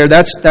stop there,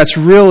 that's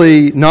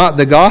really not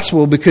the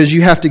gospel, because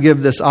you have to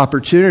give this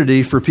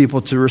opportunity for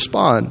people to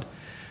respond.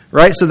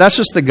 Right? So that's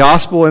just the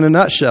gospel in a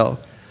nutshell.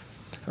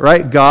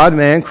 Right? God,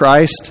 man,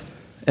 Christ,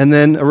 and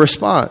then a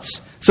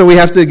response. So we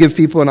have to give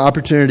people an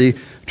opportunity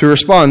to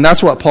respond.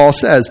 That's what Paul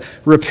says.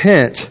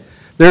 Repent.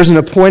 There's an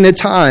appointed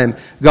time.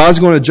 God's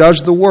going to judge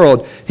the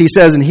world. He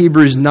says in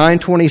Hebrews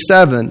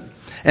 9:27,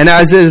 and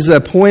as it is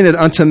appointed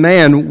unto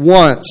man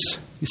once,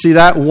 you see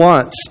that,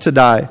 once to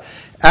die.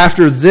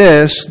 After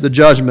this, the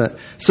judgment.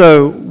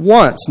 So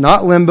once,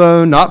 not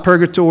limbo, not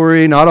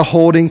purgatory, not a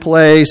holding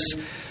place.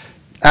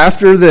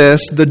 After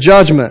this, the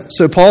judgment.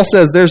 So Paul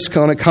says there's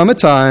going to come a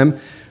time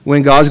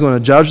when God's going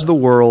to judge the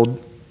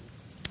world,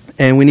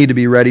 and we need to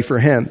be ready for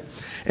him.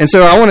 And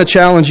so I want to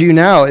challenge you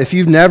now. If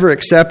you've never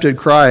accepted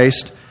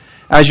Christ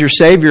as your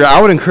Savior,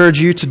 I would encourage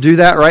you to do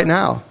that right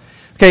now.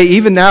 Okay,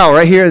 even now,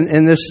 right here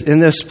in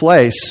this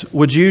place,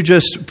 would you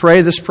just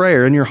pray this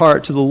prayer in your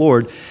heart to the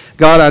Lord?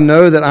 God, I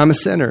know that I'm a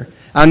sinner.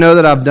 I know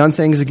that I've done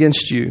things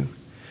against you.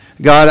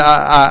 God,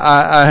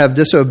 I have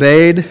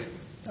disobeyed.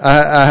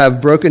 I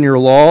have broken your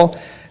law.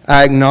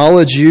 I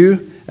acknowledge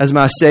you as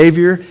my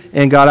Savior.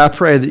 And God, I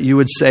pray that you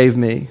would save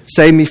me.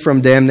 Save me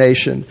from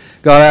damnation.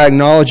 God, I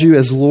acknowledge you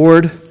as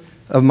Lord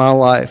of my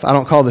life. I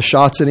don't call the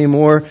shots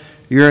anymore.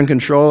 You're in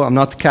control. I'm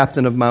not the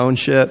captain of my own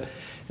ship.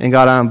 And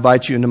God, I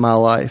invite you into my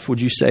life.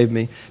 Would you save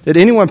me? Did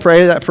anyone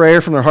pray that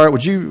prayer from their heart?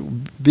 Would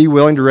you be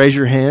willing to raise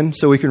your hand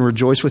so we can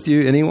rejoice with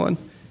you? Anyone?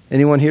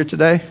 Anyone here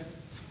today?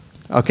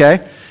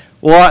 Okay.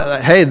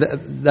 Well, hey,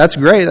 that's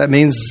great. That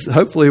means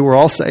hopefully we're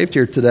all saved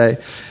here today.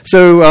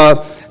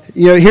 So,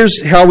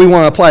 here's how we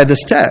want to apply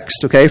this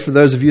text, okay, for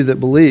those of you that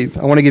believe.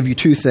 I want to give you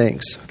two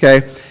things,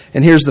 okay?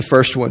 And here's the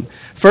first one.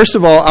 First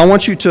of all, I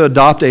want you to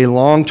adopt a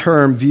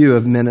long-term view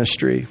of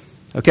ministry.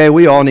 Okay,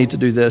 we all need to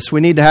do this.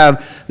 We need to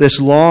have this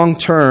long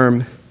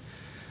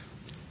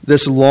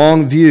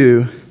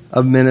view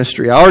of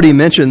ministry. I already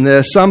mentioned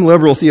this. Some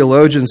liberal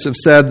theologians have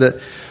said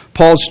that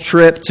Paul's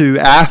trip to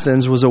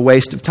Athens was a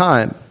waste of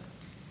time.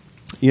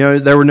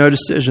 There were no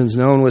decisions.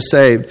 No one was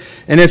saved.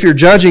 And if you're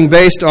judging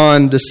based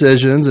on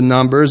decisions and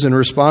numbers and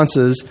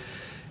responses,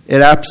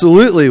 it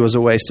absolutely was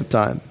a waste of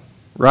time,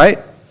 right?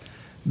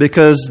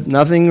 because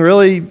nothing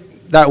really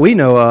that we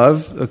know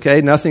of,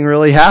 okay, nothing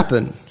really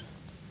happened.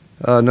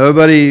 No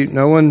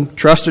one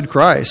trusted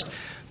Christ.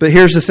 But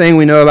here's the thing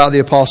we know about the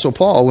Apostle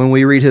Paul when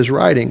we read his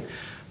writing.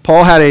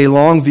 Paul had a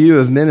long view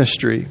of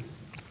ministry.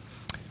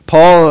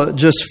 Paul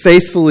just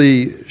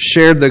faithfully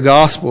shared the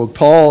gospel.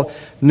 Paul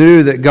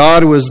knew that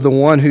God was the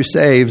one who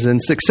saves,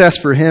 and success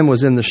for him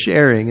was in the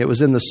sharing. It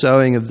was in the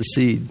sowing of the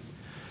seed.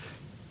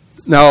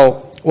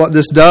 Now, what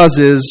this does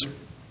is,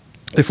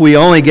 if we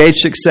only gauge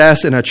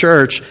success in a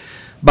church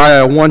by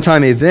a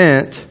one-time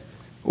event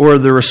or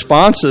the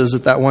responses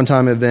at that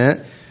one-time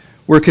event,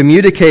 we're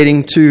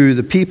communicating to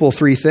the people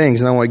three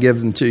things, and I want to give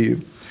them to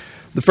you.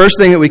 The first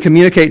thing that we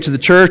communicate to the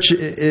church,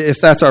 if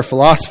that's our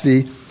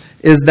philosophy,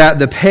 is that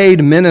the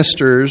paid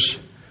ministers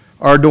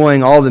are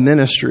doing all the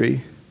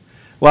ministry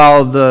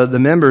while the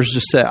members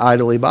just sit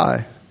idly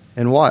by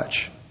and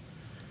watch.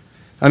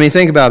 I mean,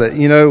 think about it.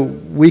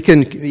 We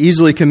can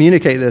easily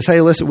communicate this.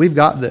 Hey, listen, we've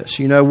got this.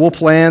 We'll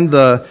plan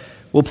the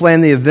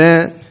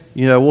event.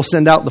 We'll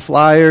send out the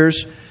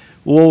flyers.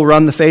 We'll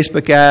run the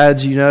Facebook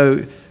ads.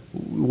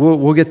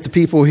 We'll get the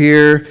people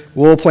here.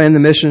 We'll plan the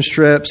mission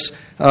trips.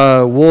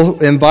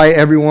 We'll invite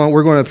everyone.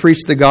 We're going to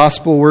preach the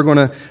gospel. We're going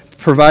to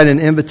provide an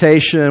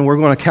invitation. We're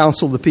going to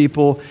counsel the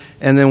people,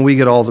 and then we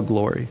get all the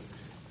glory.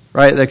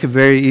 Right? That could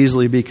very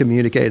easily be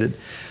communicated.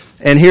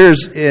 And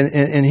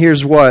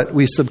here's what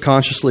we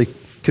subconsciously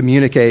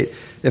communicate,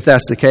 if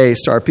that's the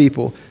case, to our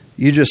people.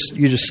 You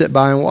just sit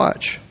by and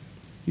watch.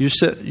 You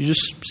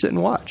just sit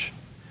and watch.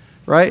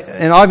 Right?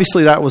 And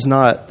obviously that's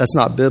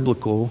not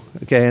biblical,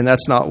 okay, and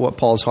that's not what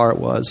Paul's heart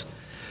was.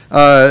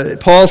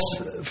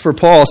 For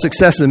Paul,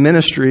 success in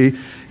ministry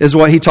is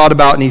what he taught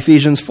about in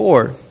Ephesians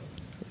 4,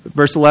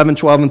 verse 11,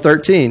 12, and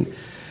 13.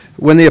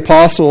 When the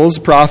apostles,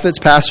 prophets,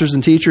 pastors,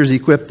 and teachers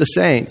equipped the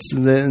saints,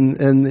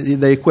 and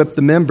they equipped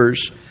the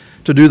members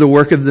to do the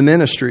work of the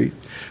ministry.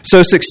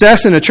 So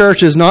success in a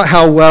church is not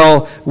how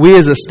well we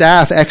as a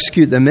staff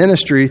execute the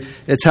ministry,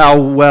 it's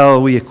how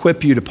well we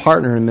equip you to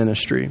partner in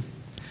ministry.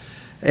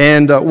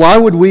 And why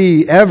would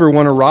we ever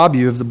want to rob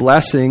you of the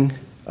blessing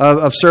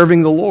of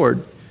serving the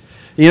Lord?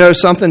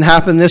 Something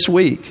happened this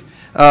week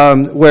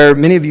where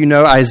many of you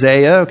know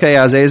Isaiah. Okay,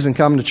 Isaiah's been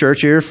coming to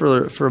church here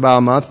for about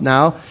a month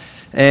now.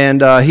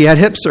 And he had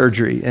hip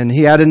surgery, and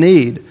he had a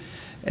need.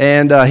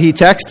 And he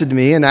texted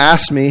me and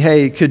asked me,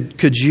 hey,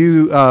 could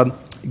you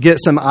get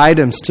some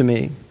items to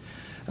me?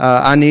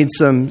 I need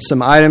some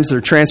items.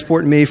 They're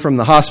transporting me from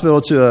the hospital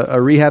to a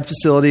rehab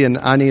facility, and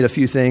I need a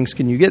few things.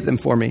 Can you get them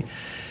for me?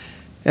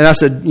 And I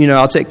said,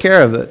 I'll take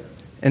care of it.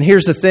 And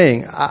here's the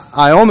thing.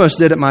 I almost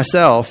did it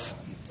myself,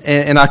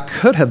 and I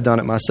could have done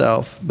it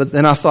myself. But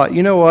then I thought,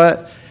 you know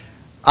what?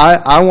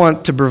 I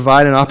want to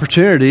provide an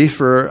opportunity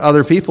for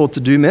other people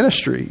to do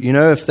ministry,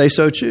 if they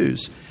so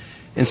choose.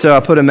 And so I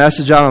put a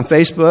message out on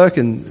Facebook,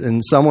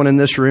 and someone in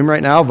this room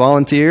right now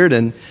volunteered,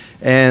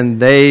 and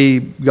they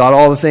got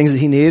all the things that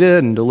he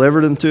needed and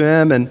delivered them to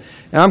him. And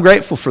I'm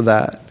grateful for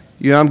that.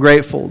 I'm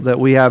grateful that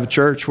we have a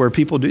church where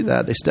people do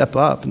that. They step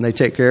up and they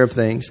take care of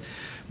things.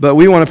 But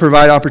we want to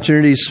provide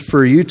opportunities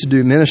for you to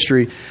do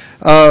ministry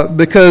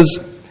because,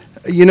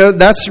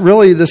 that's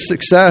really the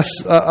success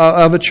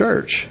of a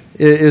church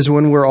is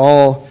when we're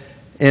all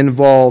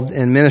involved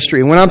in ministry.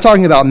 And when I'm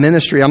talking about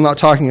ministry, I'm not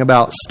talking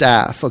about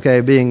staff,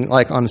 okay, being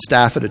like on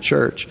staff at a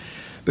church,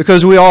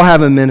 because we all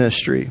have a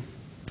ministry.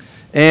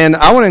 And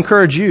I want to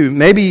encourage you,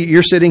 maybe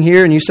you're sitting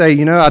here and you say,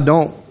 I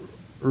don't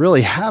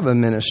really have a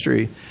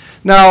ministry.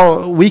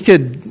 Now, we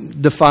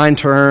could define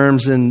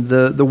terms, and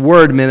the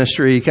word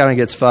ministry kind of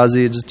gets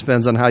fuzzy. It just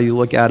depends on how you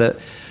look at it.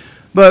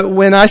 But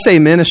when I say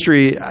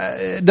ministry,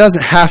 it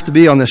doesn't have to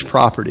be on this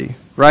property,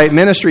 right?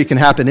 Ministry can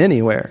happen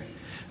anywhere.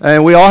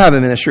 And we all have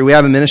a ministry. We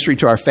have a ministry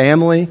to our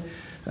family.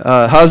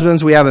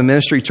 Husbands, we have a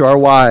ministry to our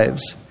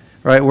wives,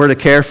 right? We're to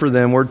care for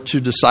them. We're to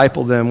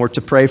disciple them. We're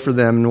to pray for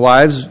them. And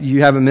wives,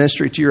 you have a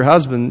ministry to your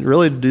husband,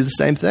 really to do the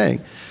same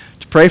thing,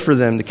 to pray for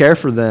them, to care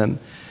for them.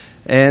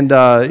 And,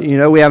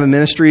 we have a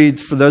ministry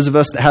for those of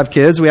us that have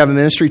kids. We have a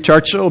ministry to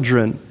our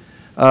children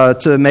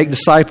to make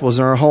disciples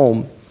in our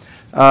home.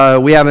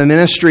 We have a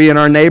ministry in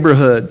our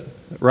neighborhood,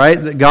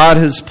 right? That God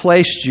has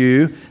placed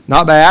you,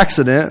 not by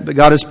accident, but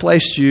God has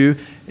placed you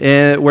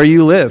where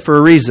you live for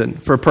a reason,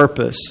 for a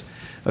purpose.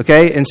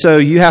 Okay? And so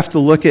you have to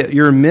look at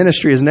your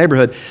ministry as a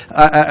neighborhood,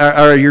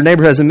 or your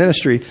neighborhood as a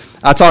ministry.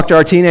 I talked to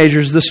our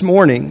teenagers this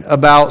morning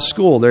about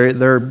school.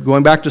 They're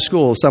going back to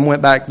school. Some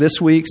went back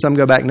this week, some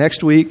go back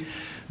next week.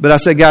 But I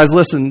said, guys,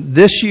 listen,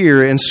 this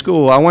year in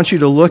school, I want you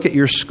to look at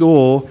your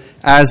school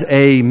as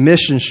a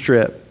missions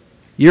trip.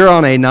 You're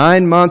on a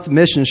 9-month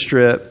missions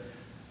trip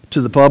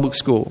to the public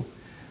school,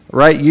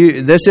 right?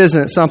 This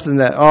isn't something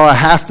that, I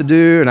have to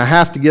do, and I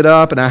have to get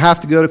up, and I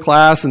have to go to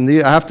class, and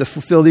I have to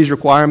fulfill these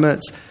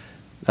requirements.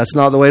 That's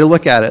not the way to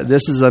look at it.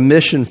 This is a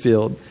mission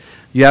field.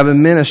 You have a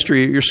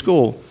ministry at your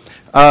school.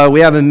 We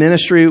have a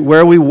ministry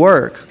where we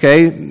work,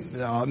 okay?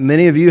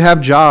 Many of you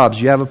have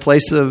jobs. You have a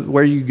place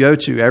where you go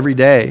to every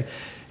day.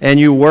 And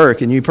you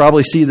work, and you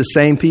probably see the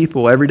same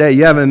people every day.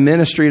 You have a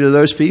ministry to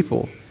those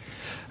people.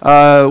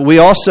 We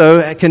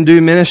also can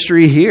do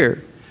ministry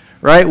here,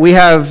 right? We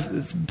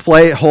have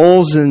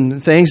holes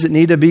and things that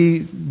need to be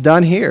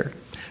done here.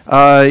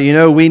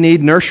 We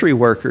need nursery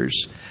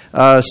workers.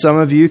 Some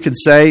of you could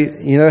say,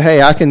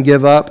 hey, I can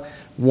give up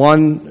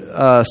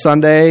one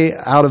Sunday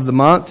out of the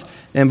month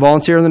and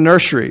volunteer in the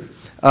nursery.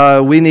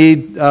 We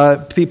need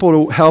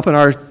people to help in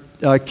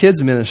our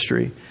kids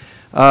ministry.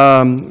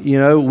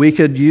 We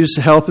could use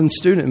help in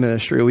student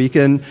ministry. We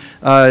can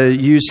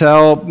use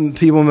help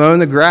people mowing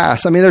the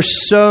grass. I mean,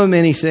 there's so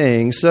many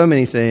things.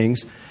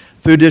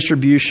 Food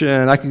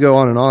distribution, I could go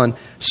on and on.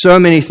 So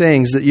many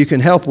things that you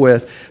can help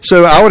with.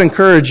 So I would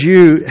encourage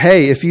you,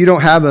 hey, if you don't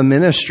have a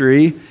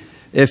ministry,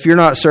 if you're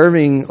not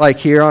serving like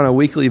here on a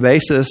weekly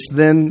basis,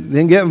 then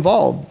get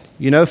involved.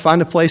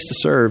 Find a place to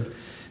serve.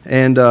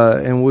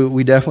 And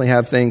we definitely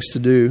have things to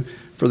do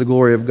for the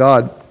glory of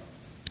God.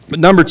 But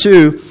number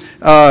 2,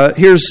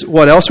 here's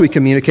what else we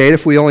communicate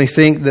if we only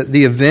think that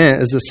the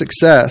event is a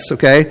success,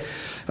 okay?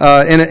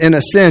 In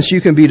a sense, you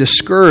can be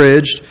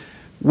discouraged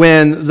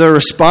when the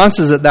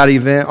responses at that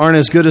event aren't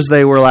as good as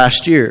they were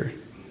last year.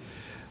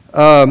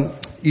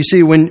 You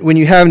see, when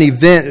you have an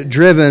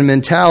event-driven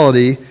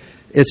mentality,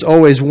 it's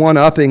always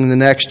one-upping the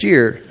next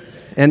year.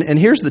 And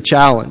here's the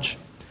challenge.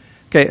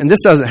 Okay, and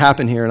this doesn't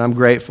happen here, and I'm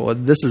grateful.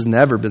 This has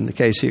never been the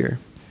case here.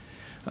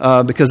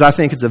 Because I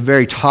think it's a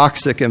very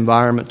toxic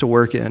environment to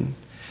work in.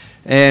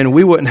 And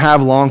we wouldn't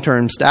have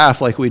long-term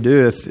staff like we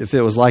do if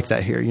it was like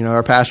that here.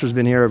 Our pastor's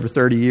been here over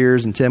 30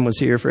 years, and Tim was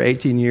here for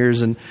 18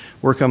 years, and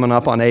we're coming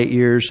up on 8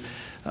 years.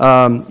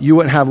 You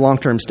wouldn't have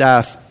long-term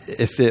staff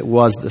if it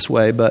was this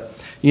way. But,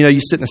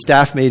 you sit in a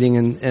staff meeting,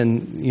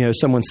 and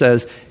someone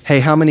says, hey,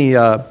 how many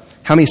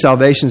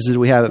salvations did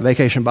we have at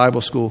Vacation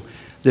Bible School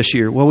this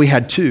year? Well, we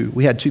had 2.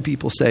 We had 2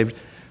 people saved.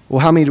 Well,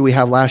 how many did we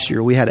have last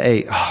year? We had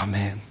 8. Oh,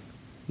 man.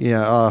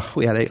 Yeah,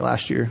 we had 8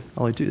 last year,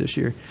 only 2 this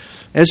year.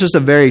 And it's just a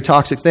very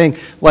toxic thing,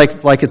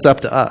 like it's up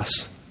to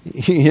us.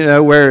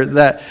 Where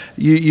that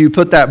you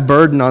put that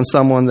burden on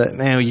someone that,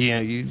 man,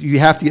 you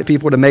have to get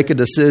people to make a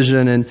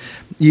decision, and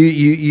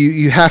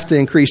you have to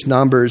increase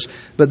numbers.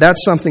 But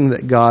that's something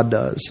that God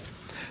does.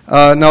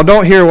 Now,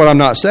 don't hear what I'm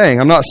not saying.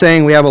 I'm not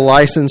saying we have a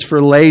license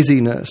for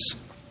laziness.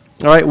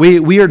 All right,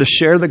 we are to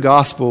share the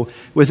gospel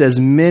with as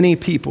many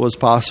people as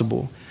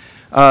possible.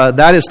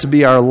 That is to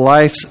be our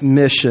life's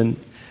mission.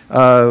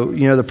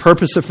 The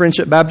purpose of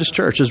Friendship Baptist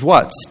Church is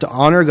what? It's to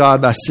honor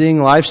God by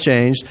seeing lives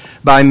changed,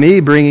 by me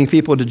bringing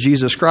people to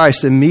Jesus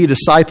Christ and me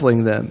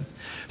discipling them.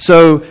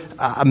 So,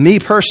 me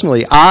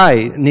personally,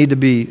 I need to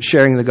be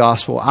sharing the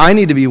gospel. I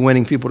need to be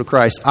winning people to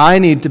Christ. I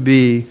need to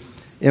be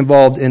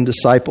involved in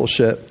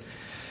discipleship.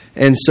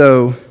 And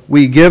so,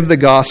 we give the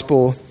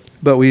gospel,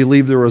 but we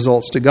leave the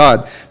results to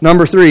God.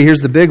 Number 3,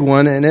 here's the big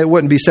one, and it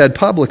wouldn't be said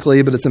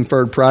publicly, but it's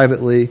inferred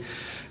privately.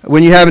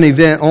 When you have an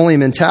event-only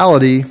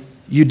mentality,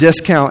 you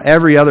discount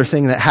every other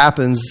thing that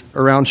happens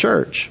around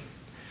church.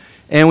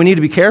 And we need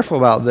to be careful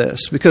about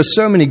this because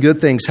so many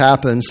good things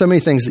happen, so many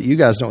things that you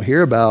guys don't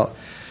hear about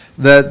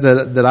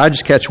that I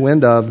just catch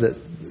wind of, that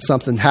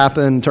something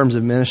happened in terms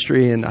of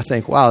ministry, and I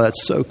think, wow,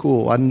 that's so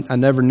cool. I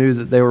never knew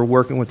that they were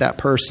working with that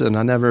person.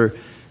 I never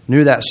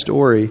knew that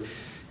story.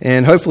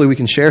 And hopefully we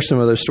can share some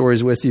of those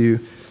stories with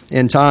you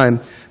in time.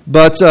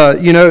 But,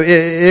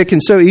 it can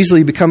so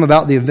easily become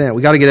about the event.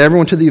 We got to get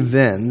everyone to the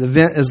event. The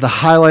event is the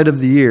highlight of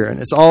the year, and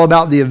it's all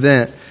about the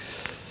event.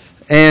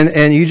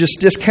 And you just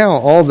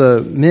discount all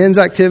the men's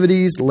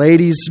activities,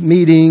 ladies'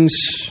 meetings,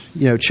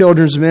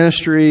 children's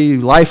ministry,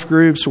 life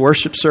groups,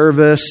 worship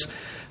service,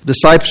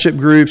 discipleship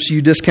groups.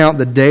 You discount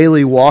the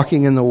daily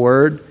walking in the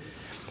Word.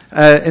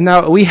 And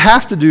now we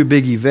have to do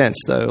big events,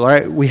 though,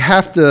 right? We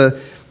have to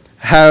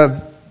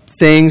have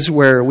things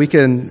where we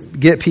can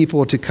get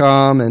people to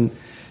come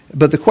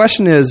but the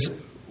question is,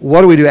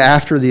 what do we do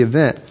after the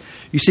event?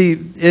 You see,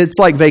 it's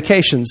like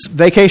vacations.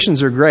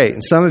 Vacations are great,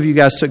 and some of you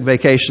guys took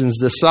vacations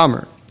this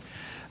summer.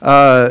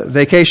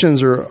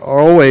 Vacations are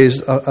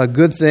always a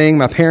good thing.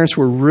 My parents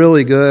were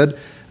really good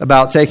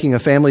about taking a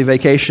family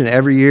vacation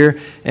every year,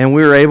 and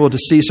we were able to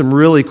see some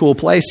really cool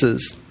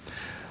places.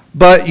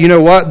 But you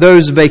know what?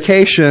 Those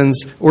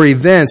vacations or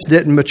events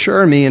didn't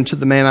mature me into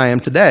the man I am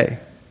today.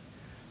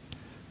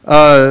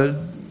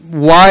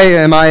 Why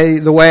am I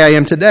the way I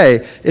am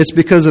today? It's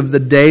because of the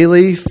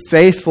daily,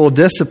 faithful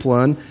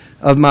discipline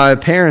of my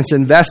parents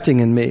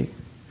investing in me.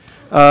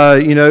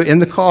 In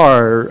the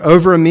car,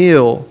 over a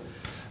meal.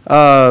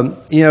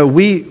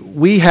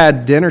 We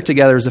had dinner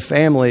together as a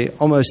family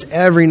almost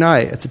every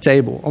night at the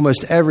table,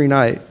 almost every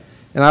night.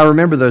 And I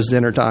remember those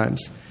dinner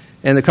times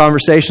and the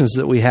conversations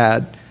that we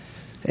had.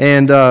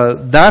 And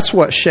that's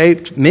what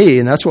shaped me,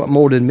 and that's what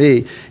molded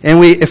me.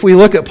 And if we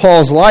look at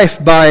Paul's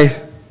life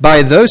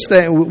by those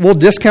things, we'll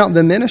discount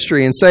the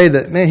ministry and say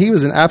that, man, he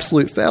was an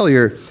absolute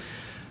failure.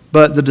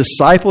 But the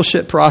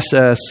discipleship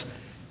process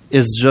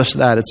is just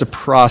that. It's a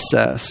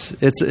process.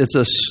 It's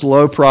a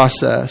slow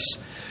process.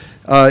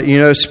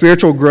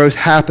 Spiritual growth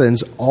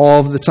happens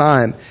all the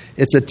time.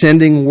 It's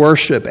attending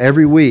worship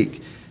every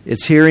week.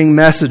 It's hearing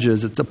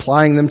messages. It's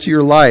applying them to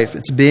your life.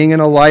 It's being in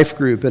a life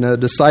group, in a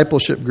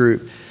discipleship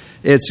group.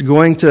 It's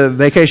going to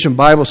Vacation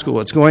Bible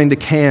School. It's going to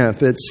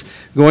camp. It's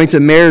going to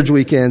marriage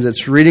weekends.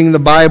 It's reading the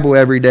Bible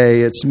every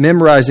day. It's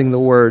memorizing the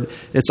Word.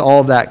 It's all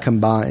of that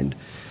combined.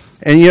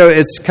 And,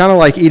 it's kind of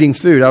like eating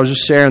food. I was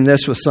just sharing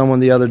this with someone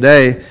the other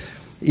day.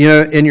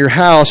 In your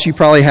house, you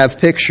probably have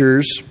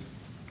pictures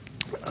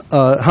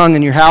hung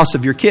in your house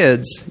of your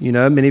kids.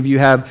 Many of you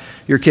have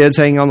your kids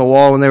hanging on the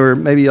wall when they were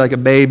maybe like a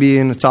baby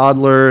and a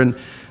toddler, and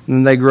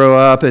then they grow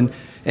up. And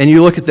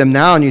you look at them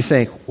now and you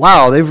think,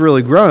 wow, they've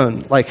really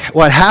grown. Like,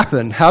 what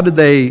happened? How did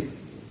they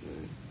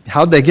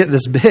get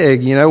this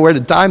big? Where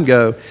did time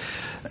go?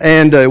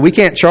 And we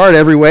can't chart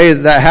every way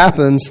that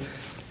happens.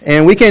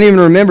 And we can't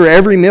even remember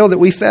every meal that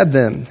we fed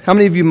them. How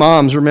many of you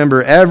moms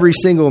remember every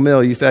single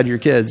meal you fed your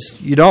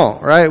kids? You don't,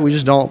 right? We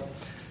just don't.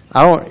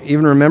 I don't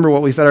even remember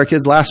what we fed our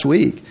kids last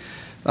week.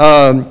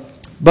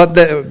 But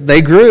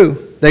they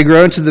grew. They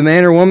grew into the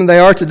man or woman they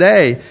are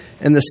today.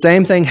 And the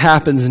same thing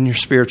happens in your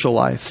spiritual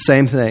life.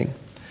 Same thing.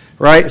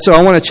 Right? So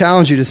I want to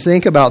challenge you to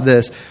think about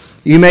this.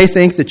 You may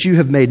think that you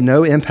have made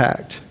no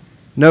impact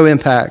in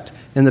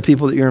the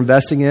people that you're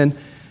investing in.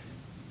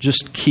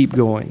 Just keep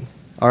going.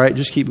 All right,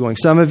 just keep going.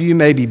 Some of you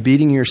may be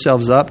beating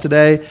yourselves up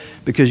today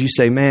because you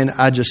say, man,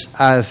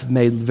 I've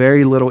made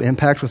very little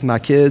impact with my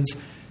kids.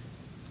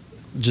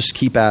 Just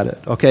keep at it,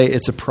 okay?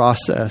 It's a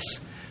process.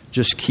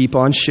 Just keep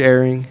on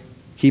sharing,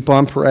 keep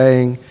on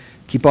praying,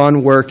 keep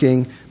on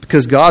working,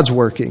 because God's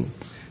working.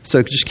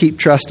 So just keep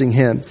trusting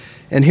Him.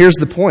 And here's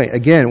the point.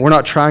 Again, we're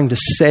not trying to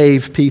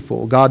save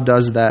people. God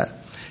does that.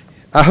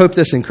 I hope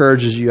this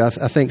encourages you. I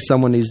think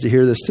someone needs to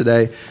hear this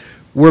today.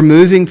 We're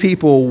moving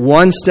people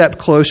one step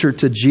closer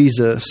to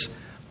Jesus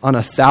on a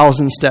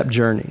 1,000-step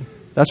journey.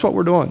 That's what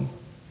we're doing.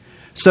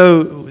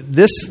 So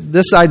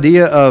this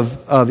idea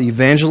of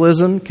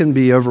evangelism can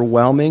be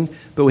overwhelming,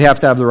 but we have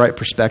to have the right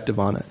perspective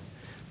on it.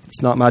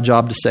 It's not my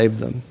job to save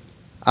them.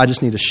 I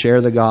just need to share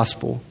the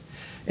gospel.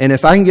 And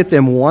if I can get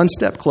them one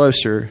step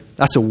closer,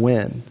 that's a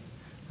win,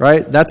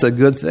 right? That's a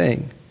good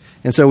thing.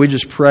 And so we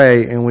just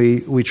pray and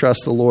we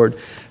trust the Lord.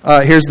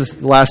 Here's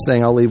the last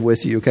thing I'll leave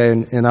with you, okay?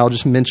 And I'll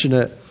just mention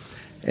it.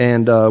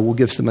 And we'll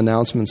give some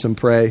announcements and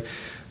pray.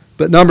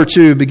 But number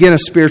 2, begin a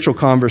spiritual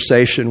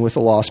conversation with a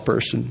lost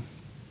person.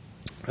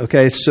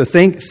 Okay, so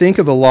think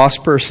of a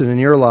lost person in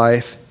your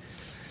life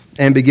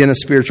and begin a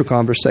spiritual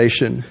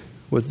conversation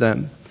with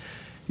them.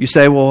 You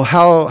say, well,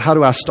 how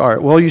do I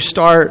start? Well, you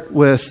start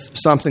with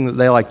something that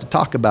they like to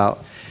talk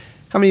about.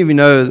 How many of you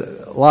know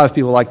that a lot of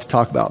people like to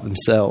talk about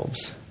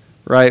themselves,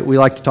 right? We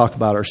like to talk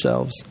about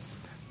ourselves.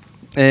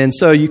 And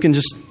so you can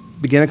just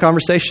begin a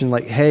conversation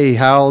like, hey,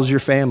 how's your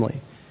family?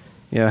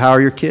 How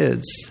are your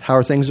kids? How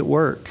are things at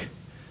work?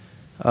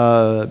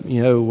 Where'd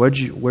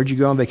you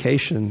go on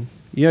vacation?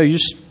 You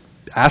just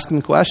ask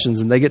them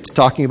questions, and they get to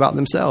talking about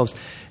themselves.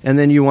 And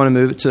then you want to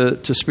move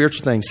it to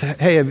spiritual things.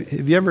 Hey,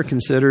 have you ever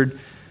considered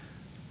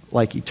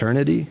like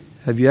eternity?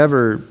 Have you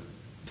ever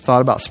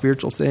thought about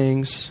spiritual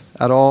things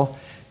at all?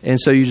 And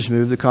so you just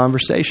move the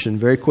conversation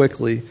very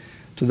quickly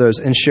to those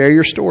and share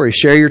your story,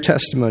 share your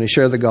testimony,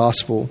 share the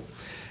gospel.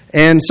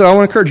 And so I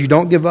want to encourage you,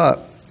 don't give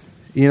up.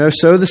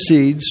 Sow the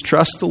seeds,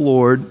 trust the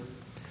Lord,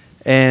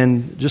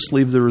 and just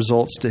leave the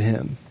results to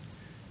Him.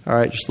 All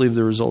right, just leave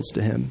the results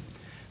to Him.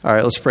 All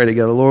right, let's pray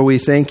together. Lord, we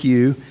thank You